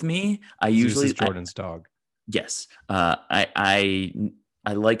cuddle with me, Zeus is Jordan's dog. Yes. I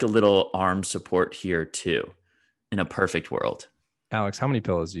like a little arm support here too, in a perfect world. Alex, how many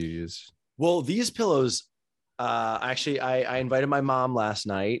pillows do you use? Well, these pillows, actually, I invited my mom last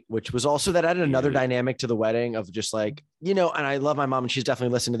night, which was also, that added another dynamic to the wedding of just like, and I love my mom, and she's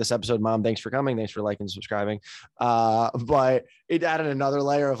definitely listened to this episode. Mom, thanks for coming. Thanks for liking and subscribing. But it added another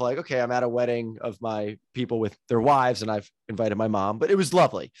layer of like, okay, I'm at a wedding of my people with their wives, and I've invited my mom, but it was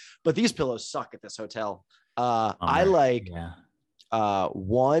lovely. But these pillows suck at this hotel. I like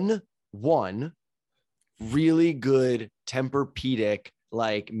one really good Tempur-Pedic,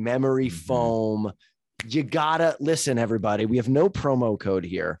 like memory foam. You gotta listen, everybody. We have no promo code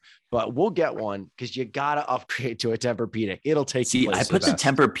here, but we'll get one, because you gotta upgrade to a Tempur-Pedic. It'll take. See, I put the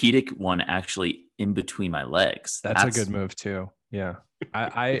Tempur-Pedic one actually in between my legs. That's a good move too. Yeah,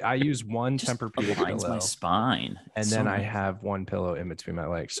 I use one Tempur-Pedic pillow, my spine, and then I have one pillow in between my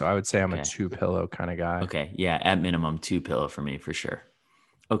legs. So I would say I'm a 2 pillow kind of guy. Okay, yeah, at minimum 2 pillow for me for sure.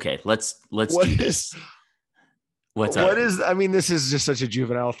 Okay, let's do this. What is, I mean, this is just such a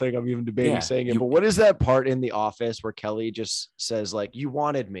juvenile thing. I'm even debating saying it, but what is that part in The Office where Kelly just says like, "You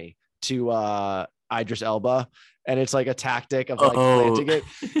wanted me," to Idris Elba, and it's like a tactic of like planting it.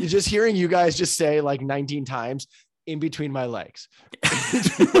 You're just hearing you guys just say like 19 times, "In between my legs."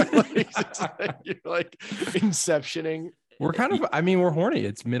 It's like, you're like inceptioning. We're kind of, we're horny.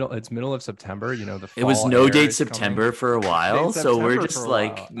 It's middle of September. The fall. It was no date September for a while, so we're just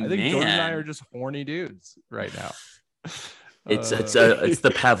like, I think Jordan and I are just horny dudes right now. It's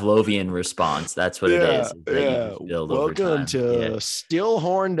the Pavlovian response. That's what it is. Welcome to Still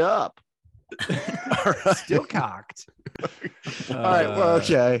Horned Up. Still cocked. All right. Well,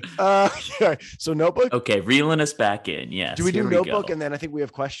 okay. So Notebook. Okay, reeling us back in. Yes. Do we do Notebook, and then I think we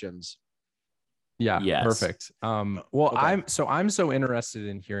have questions? Yeah. Yes. Perfect. Well, okay. I'm so interested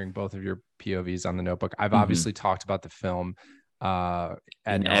in hearing both of your POVs on The Notebook. I've obviously talked about the film.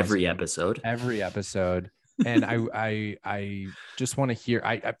 in every episode. Every episode. And I just want to hear.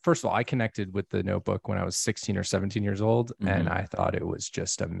 I first of all, I connected with The Notebook when I was 16 or 17 years old, and I thought it was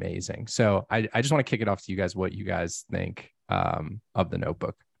just amazing. So I just want to kick it off to you guys. What you guys think of The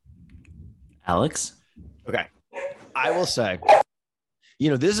Notebook? Alex? Okay, I will say,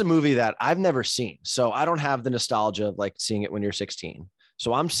 this is a movie that I've never seen, so I don't have the nostalgia of like seeing it when you're 16.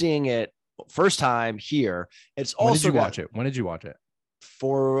 So I'm seeing it first time here. It's also when did you watch it? When did you watch it?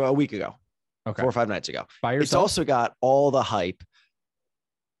 For a week ago. Okay. 4 or 5 nights ago. By yourself? It's also got all the hype.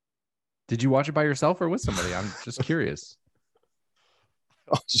 Did you watch it by yourself or with somebody? I'm just curious.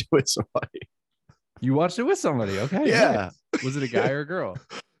 I watched it with somebody. You watched it with somebody. Okay. Yeah. Nice. Was it a guy or a girl?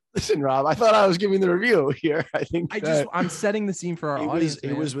 Listen, Rob, I thought I was giving the review here. I think I'm setting the scene for our audience.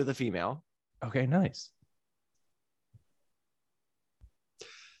 It was with a female. Okay, nice.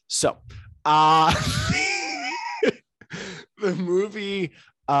 So, the movie,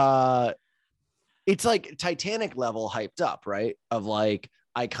 it's like Titanic level hyped up, right? Of like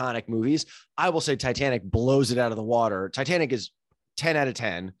iconic movies. I will say Titanic blows it out of the water. Titanic is 10 out of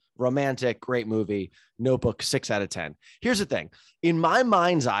 10. Romantic, great movie. Notebook, 6 out of 10. Here's the thing. In my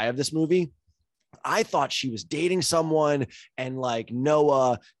mind's eye of this movie, I thought she was dating someone, and like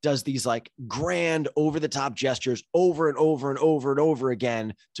Noah does these like grand over the top gestures over and over and over and over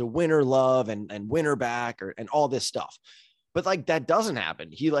again to win her love and win her back and all this stuff. But like that doesn't happen.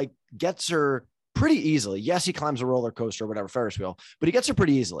 He like gets her pretty easily. Yes, he climbs a roller coaster or whatever, Ferris wheel, but he gets her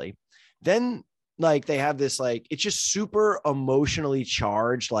pretty easily. Then like they have this, like, it's just super emotionally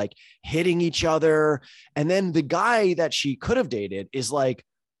charged, like hitting each other. And then the guy that she could have dated is like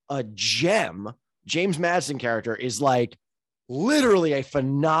a gem. James Madsden character is like literally a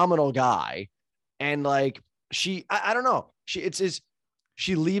phenomenal guy. And like I don't know.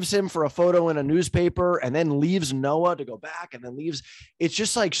 She leaves him for a photo in a newspaper and then leaves Noah to go back and then leaves. It's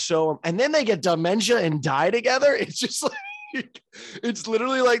just like so. And then they get dementia and die together. It's just like, it's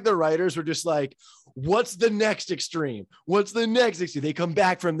literally like the writers were just like, what's the next extreme? What's the next extreme? They come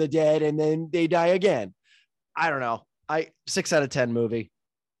back from the dead and then they die again. I don't know. 6 out of 10 movie.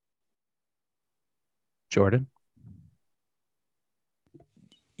 Jordan?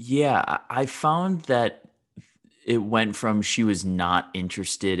 Yeah, I found that it went from she was not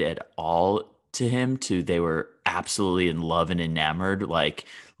interested at all to him to they were absolutely in love and enamored, like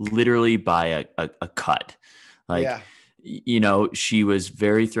literally by a cut. Like, yeah. She was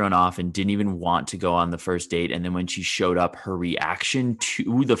very thrown off and didn't even want to go on the first date. And then when she showed up, her reaction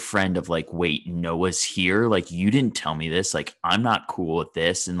to the friend of like, wait, Noah's here. Like, you didn't tell me this. Like, I'm not cool with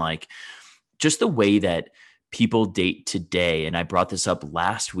this. And like, just the way that people date today. And I brought this up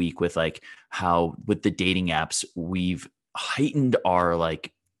last week with like how with the dating apps, we've heightened our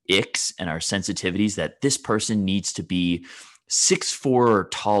like icks and our sensitivities that this person needs to be 6'4" or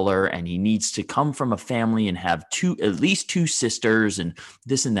taller, and he needs to come from a family and have at least two sisters and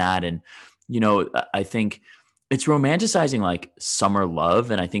this and that. And, I think it's romanticizing like summer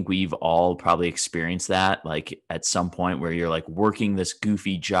love. And I think we've all probably experienced that, like at some point where you're like working this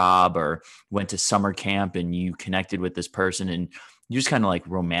goofy job or went to summer camp and you connected with this person and you just kind of like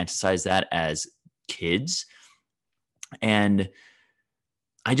romanticize that as kids. And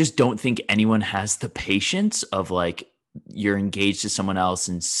I just don't think anyone has the patience of like, you're engaged to someone else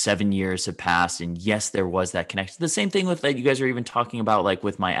and 7 years have passed. And yes, there was that connection. The same thing with like, you guys are even talking about like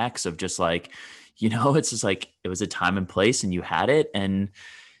with my ex of just like, it's just like, it was a time and place and you had it and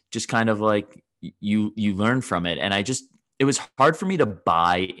just kind of like you learn from it. And it was hard for me to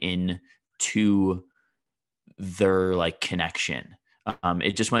buy into their like connection.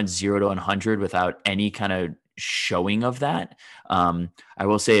 It just went 0 to 100 without any kind of showing of that. I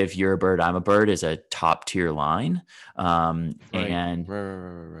will say if you're a bird, I'm a bird is a top tier line. Right. And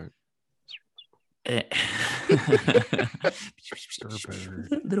right.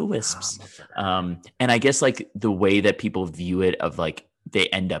 Little wisps. And I guess like the way that people view it of like they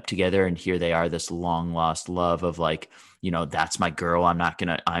end up together and here they are, this long lost love of like, that's my girl.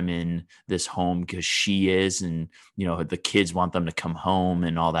 I'm in this home because she is. And, the kids want them to come home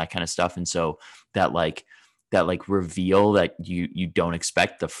and all that kind of stuff. And so that reveal that you don't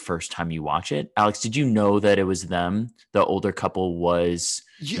expect the first time you watch it. Alex, did you know that it was them? The older couple was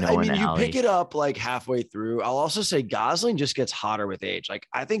I mean, you pick it up like halfway through. I'll also say Gosling just gets hotter with age. Like,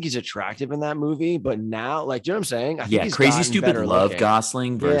 I think he's attractive in that movie, but now, like, do you know what I'm saying? I think he's Crazy Stupid Love looking.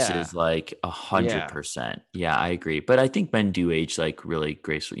 Gosling versus like 100%. Yeah, I agree. But I think men do age like really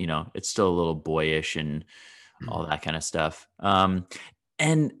graceful. It's still a little boyish and all that kind of stuff.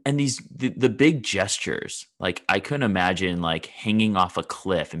 And these the big gestures, like I couldn't imagine like hanging off a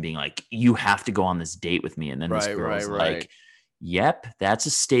cliff and being like, you have to go on this date with me. And then this girl's like, yep, that's a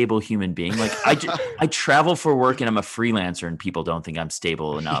stable human being. Like I travel for work and I'm a freelancer and people don't think I'm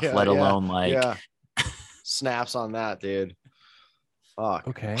stable enough, let alone snaps on that, dude. Fuck.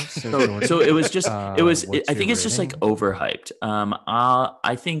 Okay, so it was just I think it's just like rating? overhyped.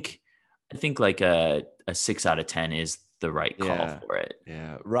 I think like a 6 out of 10 is the right call for it.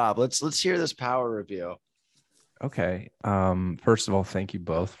 Yeah. Rob, let's hear this power review. Okay. First of all, thank you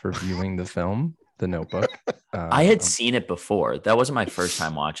both for viewing the film, The Notebook. I had seen it before. That wasn't my first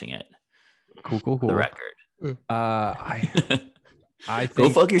time watching it. Cool. For the record. I think go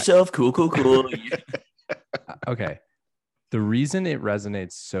fuck yourself. Cool. Okay. The reason it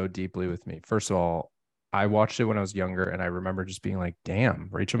resonates so deeply with me, first of all, I watched it when I was younger and I remember just being like, damn,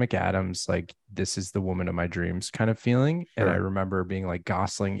 Rachel McAdams, like this is the woman of my dreams kind of feeling. Sure. And I remember being like,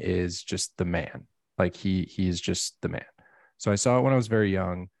 Gosling is just the man. Like he's just the man. So I saw it when I was very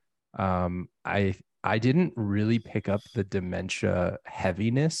young. I didn't really pick up the dementia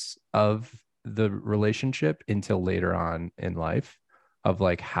heaviness of the relationship until later on in life, of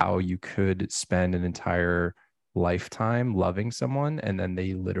like how you could spend an entire lifetime loving someone and then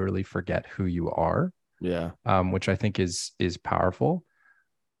they literally forget who you are. Yeah. Which I think is powerful.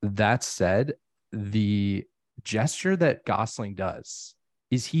 That said, the gesture that Gosling does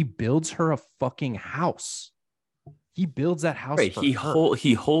is he builds her a fucking house. He builds that house. Right. For her.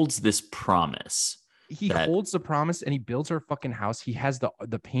 He holds this promise. He holds the promise and he builds her fucking house. He has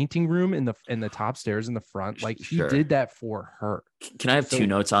the painting room in the top stairs in the front. Like he did that for her. Can I have 2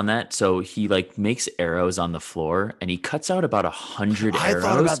 notes on that? So he like makes arrows on the floor and he cuts out about 100 arrows. I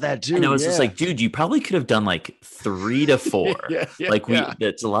thought about that too. And I was just like, dude, you probably could have done like 3 to 4.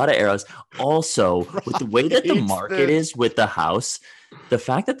 That's a lot of arrows. Also, with the way that the market is with the house, the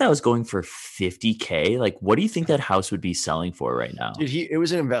fact that was going for $50K, like what do you think that house would be selling for right now? Dude, it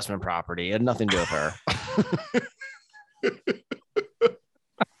was an investment property. It had nothing to do with her.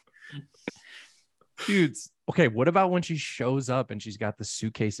 Dudes. Okay, what about when she shows up and she's got the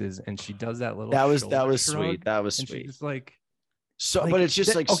suitcases and she does that little that was shrug, sweet. That was sweet. She's like, but it's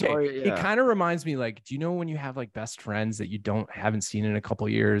just like, okay, sorry. Yeah. It kind of reminds me, like, do you know when you have like best friends that you haven't seen in a couple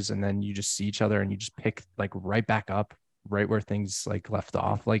of years and then you just see each other and you just pick like right back up right where things like left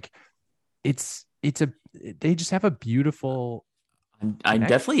off? Like they just have a beautiful. I'm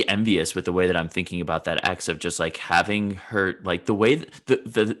definitely envious with the way that I'm thinking about that ex of just like having her, like the way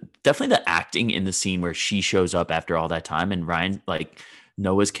the definitely the acting in the scene where she shows up after all that time and Ryan, like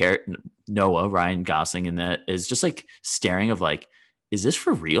Ryan Gosling in that is just like staring of like, is this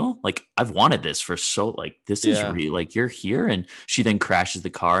for real? Like I've wanted this for so like, this is real. Like you're here. And she then crashes the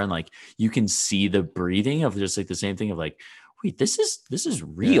car and like, you can see the breathing of just like the same thing of like, wait, this is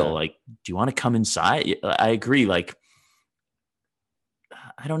real. Yeah. Like, do you want to come inside? I agree. Like,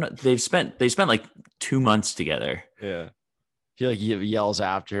 I don't know. They spent like 2 months together. Yeah. He like yells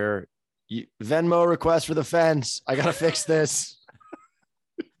after her, Venmo request for the fence. I got to fix this.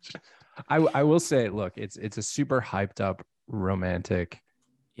 I will say, look, it's a super hyped up romantic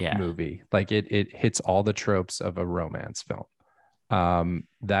movie. Like it hits all the tropes of a romance film.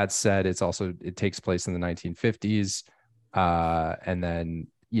 That said, it takes place in the 1950s. And then,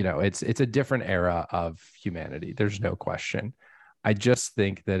 it's a different era of humanity. There's no question. I just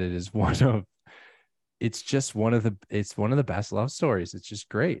think that it's one of the best love stories. It's just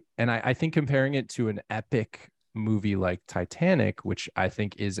great. And I think comparing it to an epic movie like Titanic, which I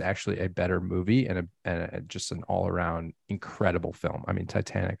think is actually a better movie and just an all around incredible film. I mean,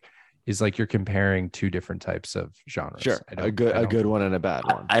 Titanic is like you're comparing 2 different types of genres. Sure. A good one and a bad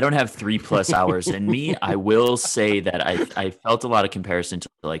one. I don't have 3+ hours in me. I will say that I felt a lot of comparison to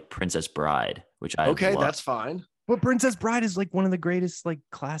like Princess Bride, which I okay, love. that's fine. But Princess Bride is like one of the greatest like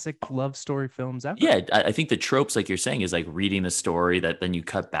classic love story films ever. Yeah, I think the tropes, like you're saying, is like reading the story that then you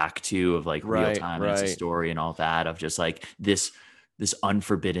cut back to of like real time and it's a story and all that of just like this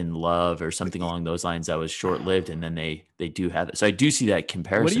unforbidden love or something along those lines that was short lived, and then they do have it. So I do see that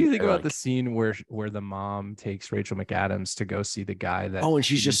comparison. What do you think about the scene where the mom takes Rachel McAdams to go see the guy that? Oh, and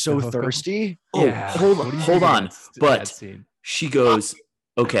she's just so thirsty. Yeah. Hold on, but she goes.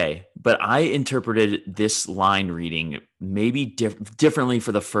 Okay, but I interpreted this line reading maybe differently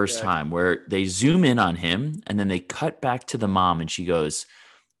for the first time, where they zoom in on him and then they cut back to the mom and she goes,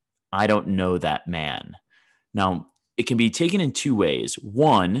 I don't know that man. Now, it can be taken in 2 ways.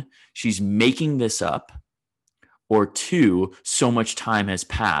 1, she's making this up, or 2, so much time has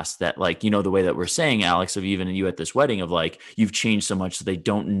passed that like, the way that we're saying, Alex, of even you at this wedding of like, you've changed so much that they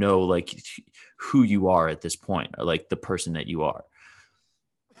don't know like who you are at this point or like the person that you are.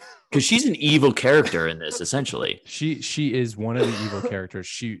 Because she's an evil character in this, essentially. She is one of the evil characters.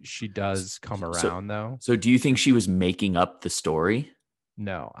 She does come around though. So do you think she was making up the story?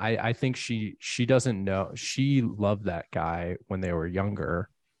 No, I think she doesn't know. She loved that guy when they were younger,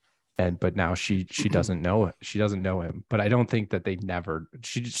 but now she doesn't know it. She doesn't know him. But I don't think that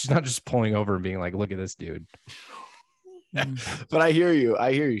she's not just pulling over and being like, look at this dude. But I hear you.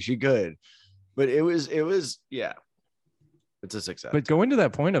 She could. But it was yeah. It's a success. But going to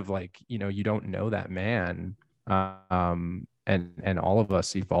that point of like, you don't know that man, and all of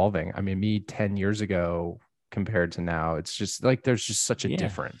us evolving. I mean, me 10 years ago compared to now, it's just like there's just such a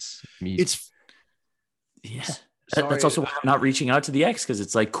difference. It's that's also why I'm not reaching out to the ex, because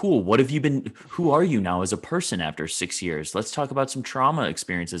it's like, cool, who are you now as a person after 6 years? Let's talk about some trauma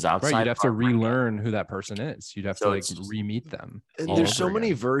experiences outside. Right, you'd have to relearn who that person is. You'd have to like re-meet them. There's so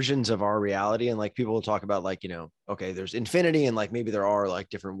many versions of our reality, and like people will talk about like, okay, there's infinity, and like maybe there are like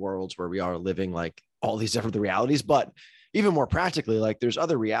different worlds where we are living like all these different realities, but even more practically, like there's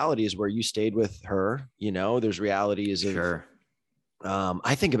other realities where you stayed with her, there's realities of, sure.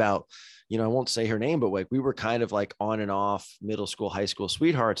 I think about, I won't say her name, but like we were kind of like on and off middle school, high school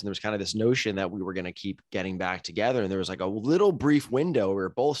sweethearts. And there was kind of this notion that we were going to keep getting back together. And there was like a little brief window. We were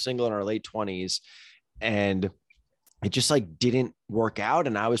both single in our late 20s, and it just like didn't work out.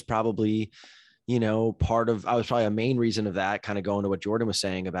 And I was probably, I was probably a main reason of that, kind of going to what Jordan was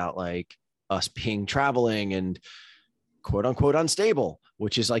saying about like us being traveling and quote unquote unstable,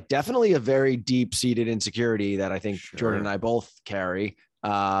 which is like definitely a very deep seated insecurity that I think Jordan and I both carry.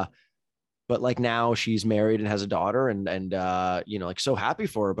 But like now she's married and has a daughter, and like so happy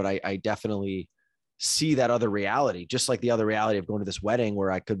for her. But I definitely see that other reality, just like the other reality of going to this wedding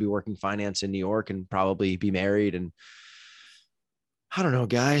where I could be working finance in New York and probably be married. And I don't know,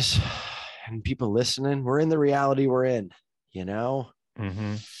 guys, and people listening, we're in the reality we're in,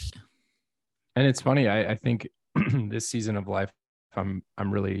 Mm-hmm. And it's funny. I think this season of life, I'm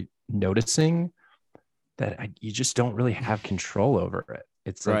really noticing that you just don't really have control over it.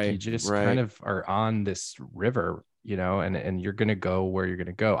 It's like you just kind of are on this river, and you're going to go where you're going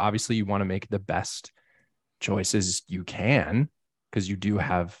to go. Obviously, you want to make the best choices you can, because you do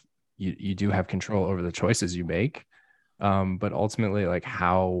have control over the choices you make. But ultimately, like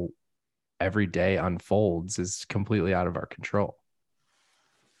how every day unfolds is completely out of our control.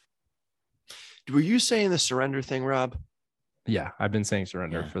 Were you saying the surrender thing, Rob? Yeah, I've been saying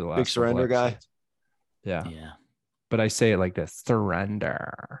surrender for the last big surrender guy. Yeah. But I say it like this: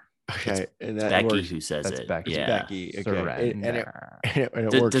 surrender. Okay, and that Becky works. Who says That's it? Becky. Yeah. Becky. Okay. Surrender.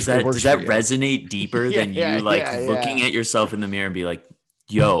 Does that resonate deeper than you looking at yourself in the mirror and be like,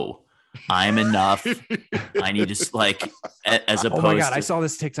 "Yo, I'm enough. I need to like." As opposed. Oh my God! I saw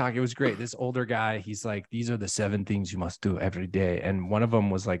this TikTok. It was great. This older guy. He's like, "These are the 7 things you must do every day," and one of them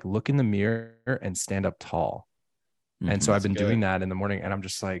was like, look in the mirror and stand up tall. And so I've been doing that in the morning, and I'm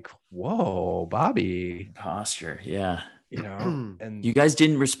just like, whoa, Bobby. Posture. Yeah. And you guys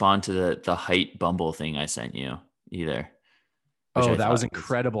didn't respond to the height Bumble thing I sent you either. Oh, that was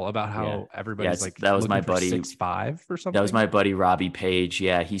incredible about how everybody's like, that was my buddy 6'5" or something. That was my buddy, Robbie Page.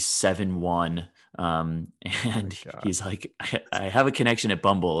 Yeah. He's 7'1". And he's like, I have a connection at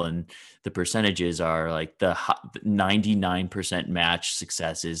Bumble, and the percentages are like the 99% match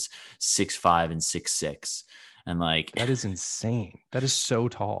success is 6'5" and 6'6". And like, that is insane. That is so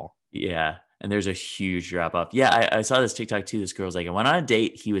tall. Yeah. And there's a huge drop off. Yeah. I saw this TikTok too. This girl's like, I went on a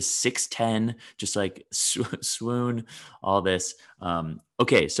date. He was 6'10", just like swoon, all this.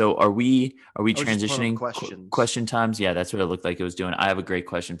 Okay. So are we transitioning question times? Yeah. That's what it looked like it was doing. I have a great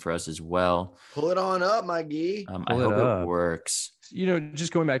question for us as well. Pull it on up, Mikey. I hope it works.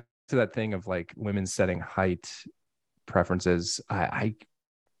 Just going back to that thing of like women setting height preferences.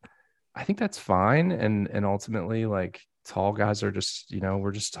 I think that's fine. And ultimately, like, tall guys are just,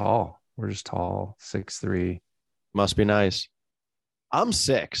 we're just tall. We're just tall, 6'3". Must be nice. I'm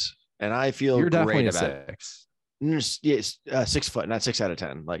 6, and I feel you're great definitely about 6. Yes, 6 foot, not 6 out of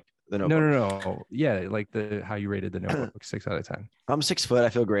 10. Like the Notebook. No. Yeah, like how you rated the Notebook, 6 out of 10. I'm 6 foot. I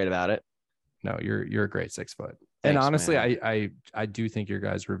feel great about it. No, you're a great 6 foot. Thanks, and honestly, man. I do think your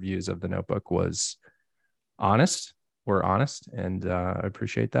guys' reviews of the Notebook was honest. We're honest, and I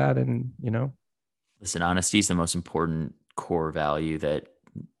appreciate that. And listen, honesty is the most important core value that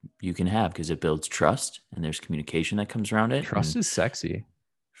you can have, because it builds trust, and there's communication that comes around it. Trust is sexy,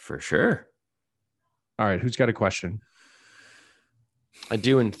 for sure. All right, who's got a question? I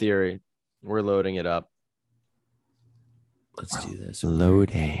do, in theory. We're loading it up. Let's do this.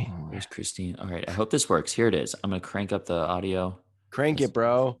 Loading. Where's Christine? All right, I hope this works. Here it is. I'm gonna crank up the audio. Crank it,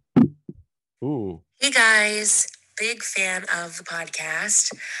 bro. Ooh. Hey guys, big fan of the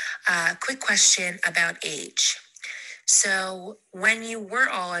podcast. Quick question about age. So, when you were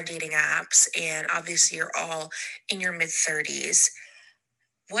all on dating apps, and obviously you're all in your mid-30s,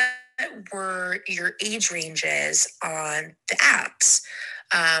 what were your age ranges on the apps?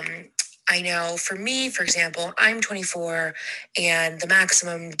 I know for me, for example, I'm 24, and the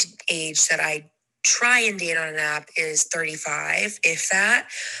maximum age that I try and date on an app is 35, if that.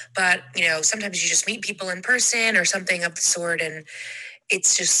 But, sometimes you just meet people in person or something of the sort, and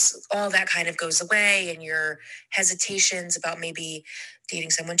it's just all that kind of goes away, and your hesitations about maybe dating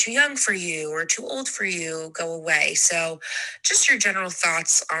someone too young for you or too old for you go away. So just your general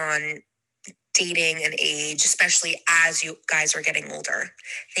thoughts on dating and age, especially as you guys are getting older.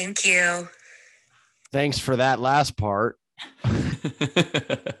 Thank you. Thanks for that last part.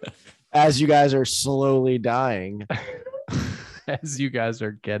 As you guys are slowly dying. As you guys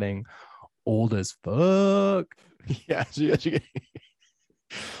are getting old as fuck. Yeah, so you guys are getting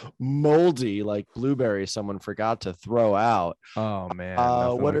moldy like blueberries someone forgot to throw out. Oh man,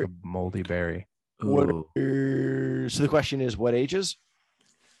 what like are a moldy berry? so the question is, what ages?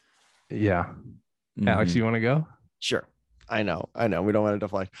 Yeah. Alex, you want to go? Sure. I know. We don't want to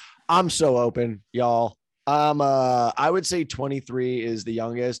deflect. I'm so open, y'all. I would say 23 is the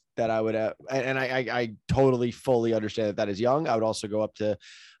youngest that I would have, and I totally fully understand that is young. I would also go up to,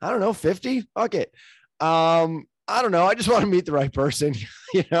 I don't know, 50. Fuck it. I don't know. I just want to meet the right person.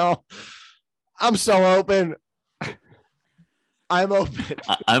 I'm so open. I'm open.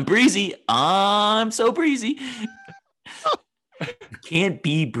 I'm breezy. I'm so breezy. You can't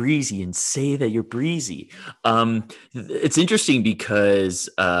be breezy and say that you're breezy. It's interesting because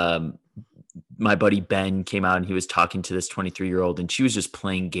my buddy Ben came out and he was talking to this 23-year-old and she was just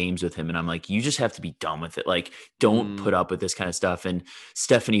playing games with him. And I'm like, you just have to be done with it. Like, don't put up with this kind of stuff. And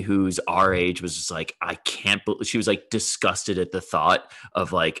Stephanie, who's our age, was just like, I can't believe, she was like disgusted at the thought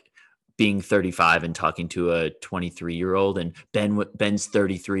of like being 35 and talking to a 23-year-old, and Ben's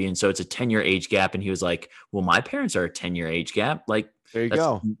 33. And so it's a 10-year age gap. And he was like, well, my parents are a 10-year age gap. Like, there you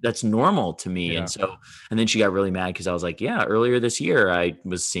go. That's normal to me. Yeah. And then she got really mad because I was like, yeah, earlier this year, I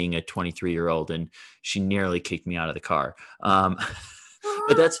was seeing a 23-year-old and she nearly kicked me out of the car. But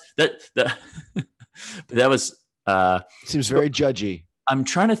that was, seems very judgy. I'm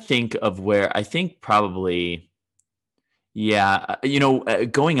trying to think of where I think probably, yeah,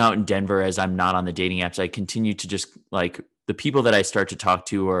 going out in Denver as I'm not on the dating apps, I continue to just like the people that I start to talk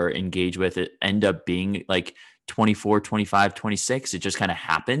to or engage with, it end up being like 24, 25, 26. It just kind of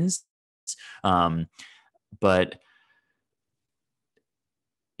happens. But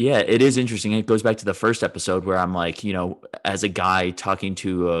yeah, it is interesting. It goes back to the first episode where I'm like, as a guy talking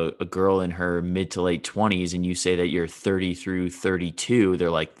to a girl in her mid to late 20s, and you say that you're 30 through 32,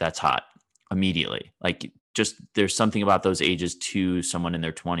 they're like, that's hot immediately. Like, just there's something about those ages to someone in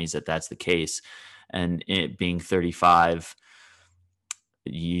their 20s that's the case. And it being 35,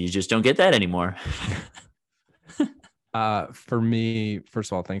 you just don't get that anymore. For me,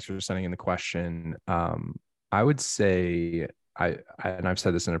 first of all, thanks for sending in the question. I would say and I've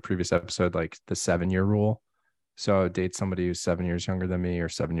said this in a previous episode, like the 7-year rule. So I would date somebody who's 7 years younger than me or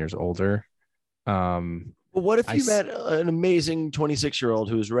 7 years older. But what if you met an amazing 26-year-old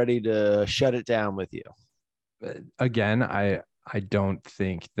who's ready to shut it down with you? Again, I don't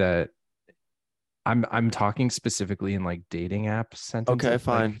think that I'm talking specifically in like dating app sentences. Okay,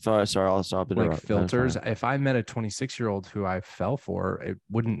 fine. Sorry, I'll stop. Like filters. If I met a 26-year-old who I fell for, it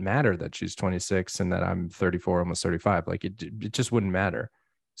wouldn't matter that she's 26 and that I'm 34, almost 35. Like it just wouldn't matter.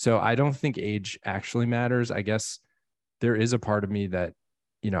 So I don't think age actually matters. I guess there is a part of me that,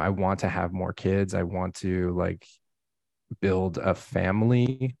 I want to have more kids. I want to like build a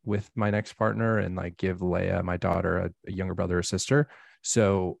family with my next partner and like give Leia, my daughter, a younger brother or sister.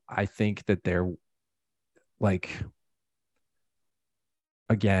 So I think that they're like,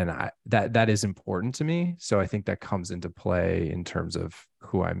 again, that is important to me. So I think that comes into play in terms of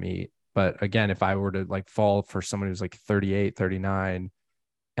who I meet. But again, if I were to like fall for someone who's like 38, 39,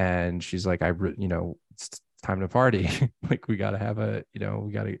 and she's like, it's time to party. Like we got to have a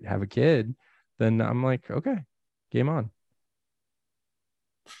kid. Then I'm like, okay, game on.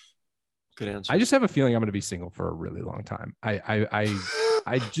 Good answer. I just have a feeling I'm going to be single for a really long time.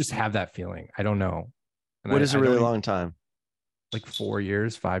 I just have that feeling. I don't know. And what is a really long time? Like 4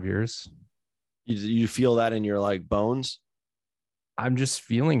 years, 5 years. You feel that in your like bones? I'm just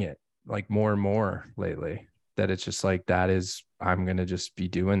feeling it like more and more lately, that it's just like, I'm going to just be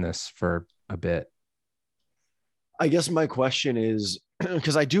doing this for a bit. I guess my question is,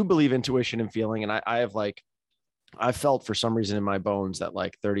 because I do believe intuition and feeling, and I have like I felt for some reason in my bones that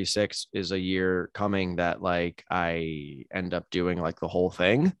like 36 is a year coming that like I end up doing like the whole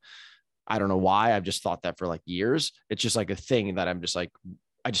thing. I don't know why. I've just thought that for like years. It's just like a thing that I'm just like,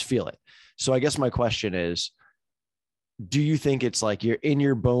 I just feel it. So I guess my question is, do you think it's like you're in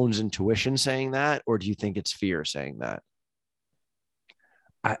your bones intuition saying that, or do you think it's fear saying that?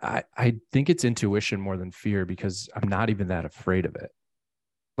 I think it's intuition more than fear, because I'm not even that afraid of it.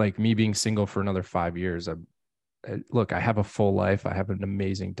 Like me being single for another 5 years, look, I have a full life. I have an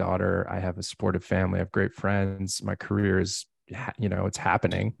amazing daughter. I have a supportive family. I have great friends. My career is, it's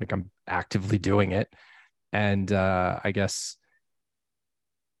happening. Like I'm actively doing it. And I guess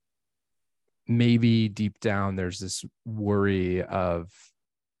maybe deep down, there's this worry of,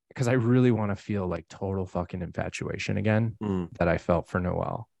 because I really want to feel like total fucking infatuation again that I felt for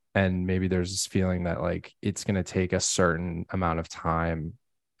Noelle. And maybe there's this feeling that like it's going to take a certain amount of time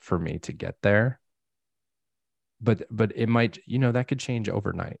for me to get there. But it might, that could change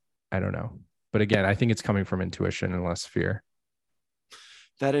overnight. I don't know. But again, I think it's coming from intuition and less fear.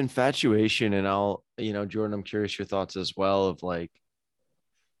 That infatuation, and Jordan, I'm curious your thoughts as well of like,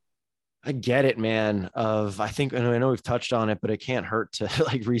 I get it, man. I think, and I know we've touched on it, but it can't hurt to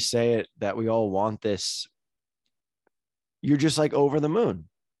like re-say it, that we all want this. You're just like over the moon.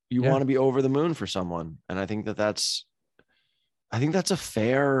 You want to be over the moon for someone. And I think that's a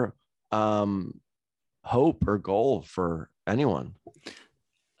fair hope or goal for anyone.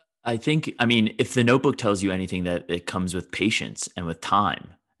 I mean, if the Notebook tells you anything, that it comes with patience and with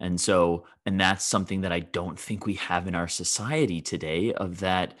time. And that's something that I don't think we have in our society today, of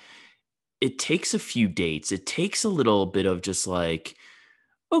that it takes a few dates. It takes a little bit of just like,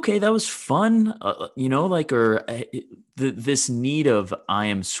 okay, that was fun. This need of, I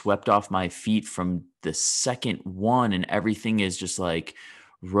am swept off my feet from the second one and everything is just like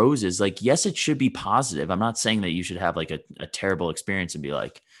roses. Like, yes, it should be positive. I'm not saying that you should have like a terrible experience and be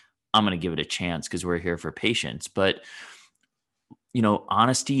like, I'm going to give it a chance because we're here for patience. But,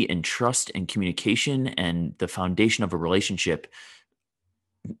 honesty and trust and communication and the foundation of a relationship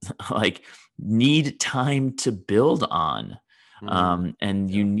like need time to build on. And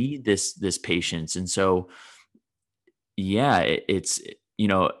you need this patience. And so, it's,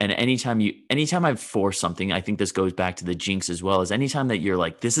 and anytime I force something, I think this goes back to the jinx as well, as anytime that you're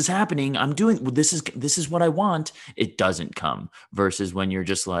like, this is happening, I'm doing, this is what I want, it doesn't come, versus when you're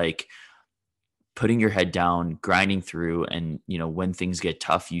just like putting your head down, grinding through. And, when things get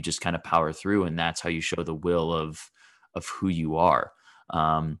tough, you just kind of power through. And that's how you show the will of who you are.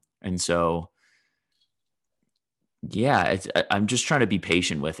 And so, I'm just trying to be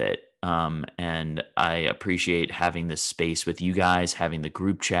patient with it. And I appreciate having this space with you guys, having the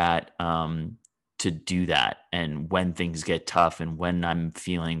group chat, to do that. And when things get tough and when I'm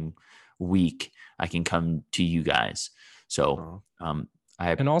feeling weak, I can come to you guys. So,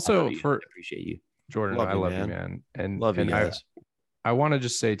 I appreciate you, Jordan. I love you, man. And love you guys. I want to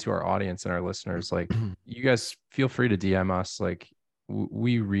just say to our audience and our listeners, like, you guys feel free to DM us. Like,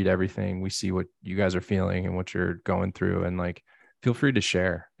 we read everything. We see what you guys are feeling and what you're going through, and like, feel free to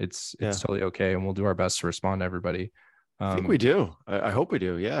share. It's totally okay, and we'll do our best to respond to everybody. I think we do. I hope we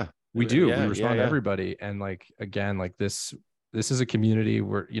do. Yeah, we do. We respond to everybody, and like, again, like this is a community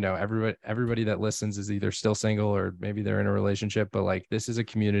where everybody that listens is either still single or maybe they're in a relationship, but like, this is a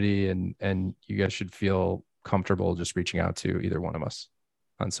community, and you guys should feel comfortable just reaching out to either one of us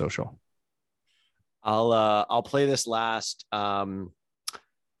on social. I'll play this last.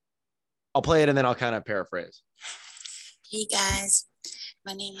 I'll play it and then I'll kind of paraphrase. Hey guys,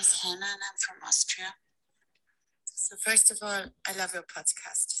 my name is Hannah and I'm from Austria. So first of all, I love your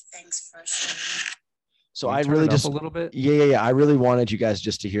podcast. Thanks for sharing. So I really just a little bit. Yeah. I really wanted you guys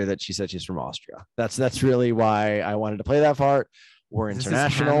just to hear that she said she's from Austria. That's really why I wanted to play that part. We're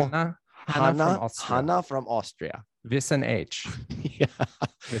international. Hannah from Austria. With an H. Yeah.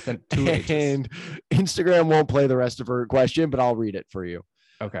 With two H's. And Instagram won't play the rest of her question, but I'll read it for you.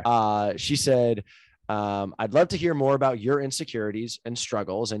 Okay. She said, I'd love to hear more about your insecurities and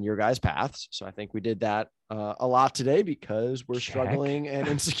struggles and your guys' paths. So I think we did that a lot today because we're struggling and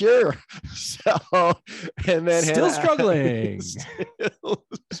insecure. So, and then still struggling.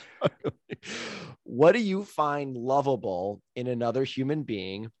 What do you find lovable in another human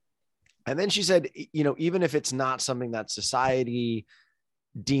being? And then she said, even if it's not something that society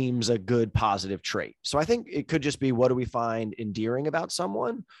deems a good positive trait. So I think it could just be, what do we find endearing about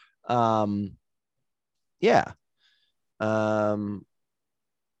someone? Jordan?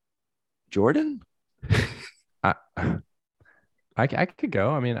 I could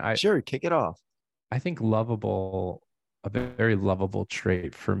go. I mean, sure, kick it off. I think a very lovable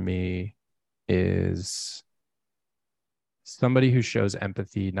trait for me is somebody who shows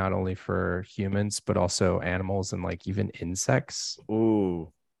empathy not only for humans but also animals and like even insects.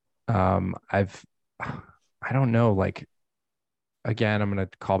 Ooh. I don't know, like, again, I'm gonna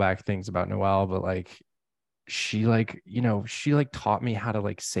call back things about Noelle, but like she like, she like taught me how to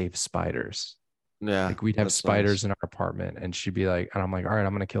like save spiders. Yeah. Like we'd have That's spiders nice. in our apartment and she'd be like, and I'm like, all right,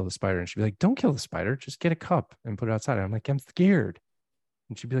 I'm gonna kill the spider. And she'd be like, don't kill the spider, just get a cup and put it outside. And I'm like, I'm scared.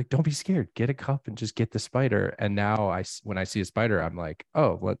 And she'd be like, don't be scared, get a cup and just get the spider. And now when I see a spider, I'm like,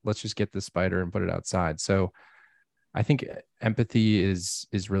 oh, let's just get the spider and put it outside. So I think empathy is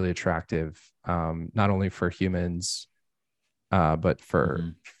really attractive, not only for humans, but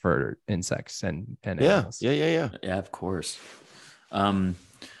for insects and animals. Yeah. Yeah, of course.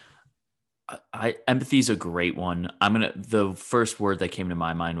 Empathy is a great one. The first word that came to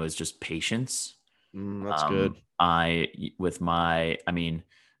my mind was just patience. That's good.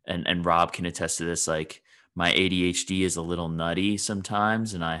 And Rob can attest to this, like my ADHD is a little nutty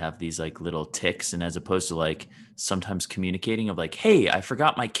sometimes, and I have these like little ticks, and as opposed to like sometimes communicating of like, hey, I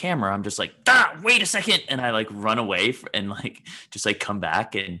forgot my camera, I'm just like, wait a second, and I like run away and like just like come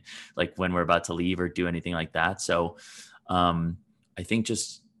back and like when we're about to leave or do anything like that. So I think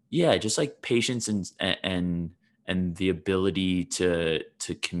just like patience and the ability to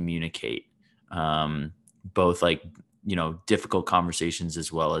communicate, both like, difficult conversations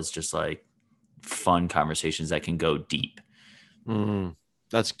as well as just like fun conversations that can go deep.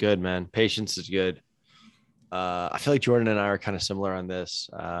 That's good, man. Patience is good. I feel like Jordan and I are kind of similar on this.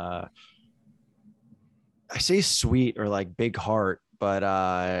 I say sweet or like big heart, but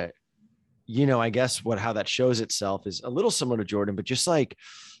I guess how that shows itself is a little similar to Jordan, but just like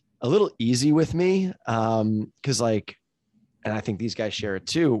a little easy with me. Cause like, and I think these guys share it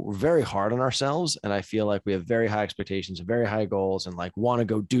too, we're very hard on ourselves. And I feel like we have very high expectations and very high goals and like want to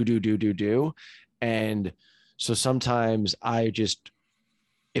go do. And so sometimes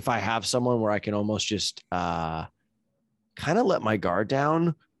if I have someone where I can almost just kind of let my guard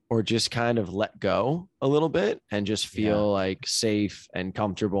down or just kind of let go a little bit and just feel like safe and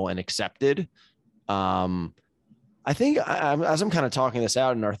comfortable and accepted. I think as I'm kind of talking this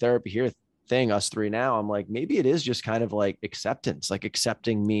out in our therapy here thing, us three now, I'm like, maybe it is just kind of like acceptance, like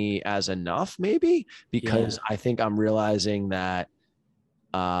accepting me as enough, maybe, because I think I'm realizing that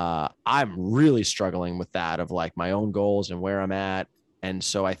I'm really struggling with that of like my own goals and where I'm at. And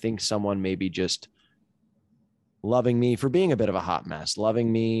so I think someone maybe just loving me for being a bit of a hot mess,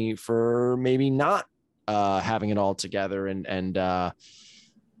 loving me for maybe not having it all together. And that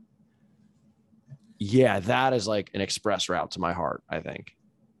is like an express route to my heart, I think.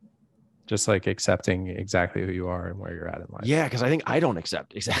 Just like accepting exactly who you are and where you're at in life. Yeah, because I think I don't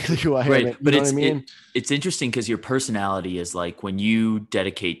accept exactly who I am. Right. But it's interesting because your personality is like when you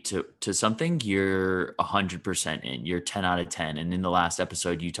dedicate to something, you're 100% in, you're 10 out of 10. And in the last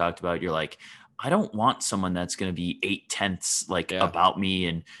episode, you talked about, you're like, I don't want someone that's going to be 8/10 like about me.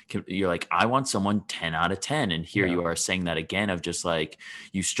 And you're like, I want someone 10 out of 10. And here you are saying that again of just like,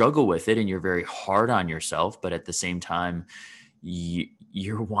 you struggle with it and you're very hard on yourself. But at the same time,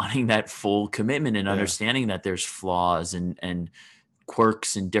 you're wanting that full commitment and understanding that there's flaws and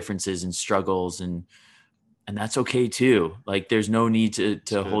quirks and differences and struggles. And that's okay too. Like there's no need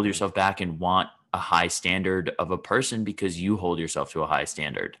to hold yourself back and want a high standard of a person because you hold yourself to a high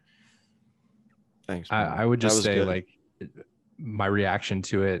standard. Thanks. I would just say like my reaction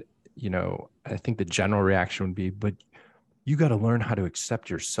to it, I think the general reaction would be, but you got to learn how to accept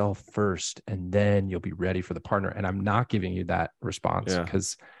yourself first, and then you'll be ready for the partner. And I'm not giving you that response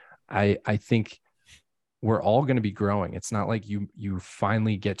because I think we're all going to be growing. It's not like you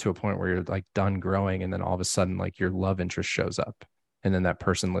finally get to a point where you're like done growing. And then all of a sudden, like your love interest shows up and then that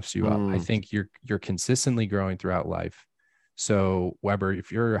person lifts you up. I think you're consistently growing throughout life. So Weber,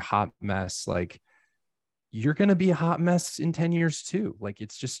 if you're a hot mess, like you're going to be a hot mess in 10 years too. Like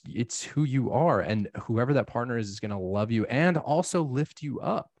it's who you are, and whoever that partner is going to love you and also lift you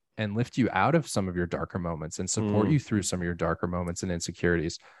up and lift you out of some of your darker moments and support you through some of your darker moments and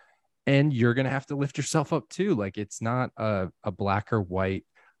insecurities. And you're going to have to lift yourself up too. Like it's not a black or white,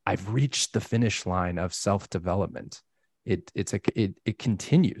 I've reached the finish line of self-development. It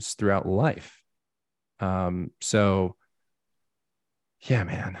continues throughout life. So yeah,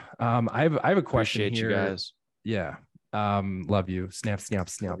 man. I have a question. Appreciate here. You guys. Yeah. Love you. Snap.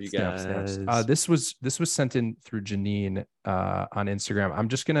 Love you guys. This was sent in through Janine on Instagram. I'm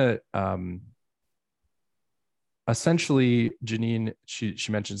just gonna essentially, Janine, she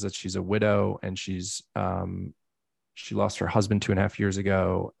mentions that she's a widow and she lost her husband 2.5 years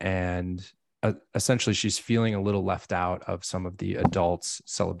ago, and essentially she's feeling a little left out of some of the adults'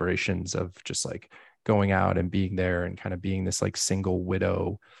 celebrations of just like going out and being there and kind of being this like single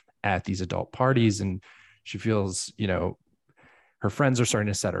widow at these adult parties. And she feels, you know, her friends are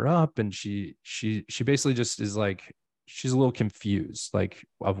starting to set her up, and she basically just is like, she's a little confused, like,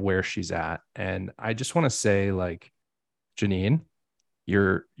 of where she's at. And I just want to say, like, Janine,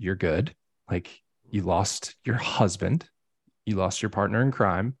 you're good. Like, you lost your husband, you lost your partner in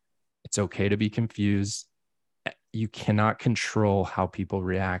crime. It's okay to be confused. You cannot control how people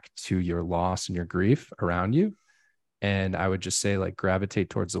react to your loss and your grief around you. And I would just say, like, gravitate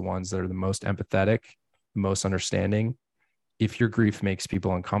towards the ones that are the most empathetic, most understanding. If your grief makes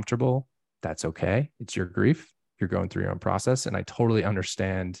people uncomfortable, that's okay. It's your grief. You're going through your own process. And I totally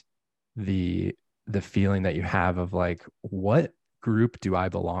understand the feeling that you have of like, what group do I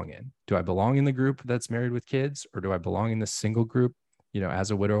belong in? Do I belong in the group that's married with kids, or do I belong in the single group? You know, as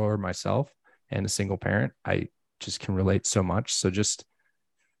a widower myself and a single parent, I just can relate so much. So just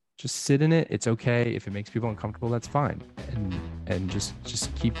sit in it. It's okay. If it makes people uncomfortable, that's fine. And just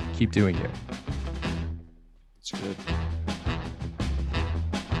keep doing you. It's good.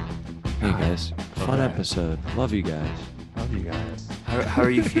 Hey guys, fun episode. Love you guys. Love you guys. How are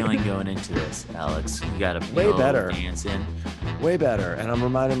you feeling going into this, Alex? You got a Way better. dancing. Way better. And I'm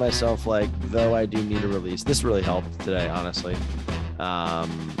reminding myself, like, though I do need a release, this really helped today, honestly.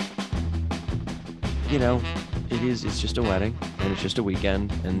 You know, it's just a wedding and it's just a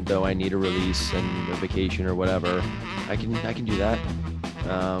weekend. And though I need a release and a vacation or whatever, I can do that.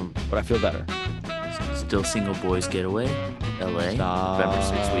 But I feel better. Still Single Boys Getaway, LA, November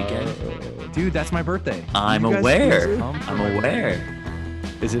 6th weekend. Dude, that's my birthday. I'm You guys aware. please come for I'm my aware.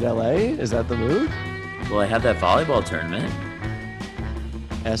 birthday. Is it LA? Is that the mood? Well, I have that volleyball tournament.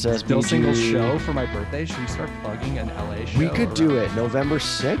 SSBG. Still Single show for my birthday. Should we start plugging an LA show? We could do it November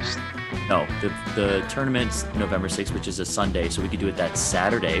 6th. No, the tournament's November 6th, which is a Sunday, so we could do it that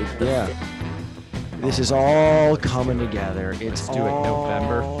Saturday. Yeah. This is all coming together. Let's do it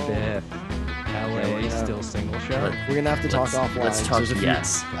November 5th. Okay, LA Still Single show. We're gonna have to talk offline. Let's talk. There's a few-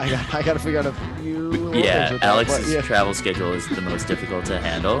 Yes. I got to figure out a few. little Yeah, things with that, Alex's but yeah. travel schedule is the most difficult to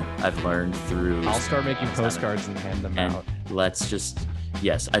handle. I've learned through. I'll start making postcards and hand them And out. let's just.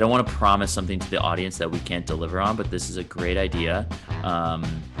 Yes, I don't want to promise something to the audience that we can't deliver on, but this is a great idea.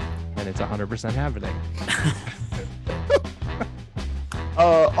 And it's 100% happening.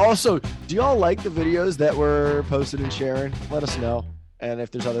 Also, do y'all like the videos that were posted and sharing? Let us know. And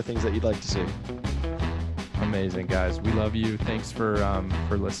if there's other things that you'd like to see. Amazing, guys. We love you. Thanks for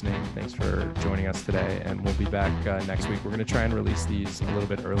listening. Thanks for joining us today. And we'll be back next week. We're going to try and release these a little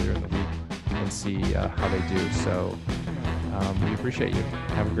bit earlier in the week and see how they do. So we appreciate you.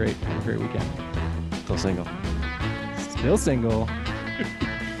 Have a great weekend. Still single. Still single.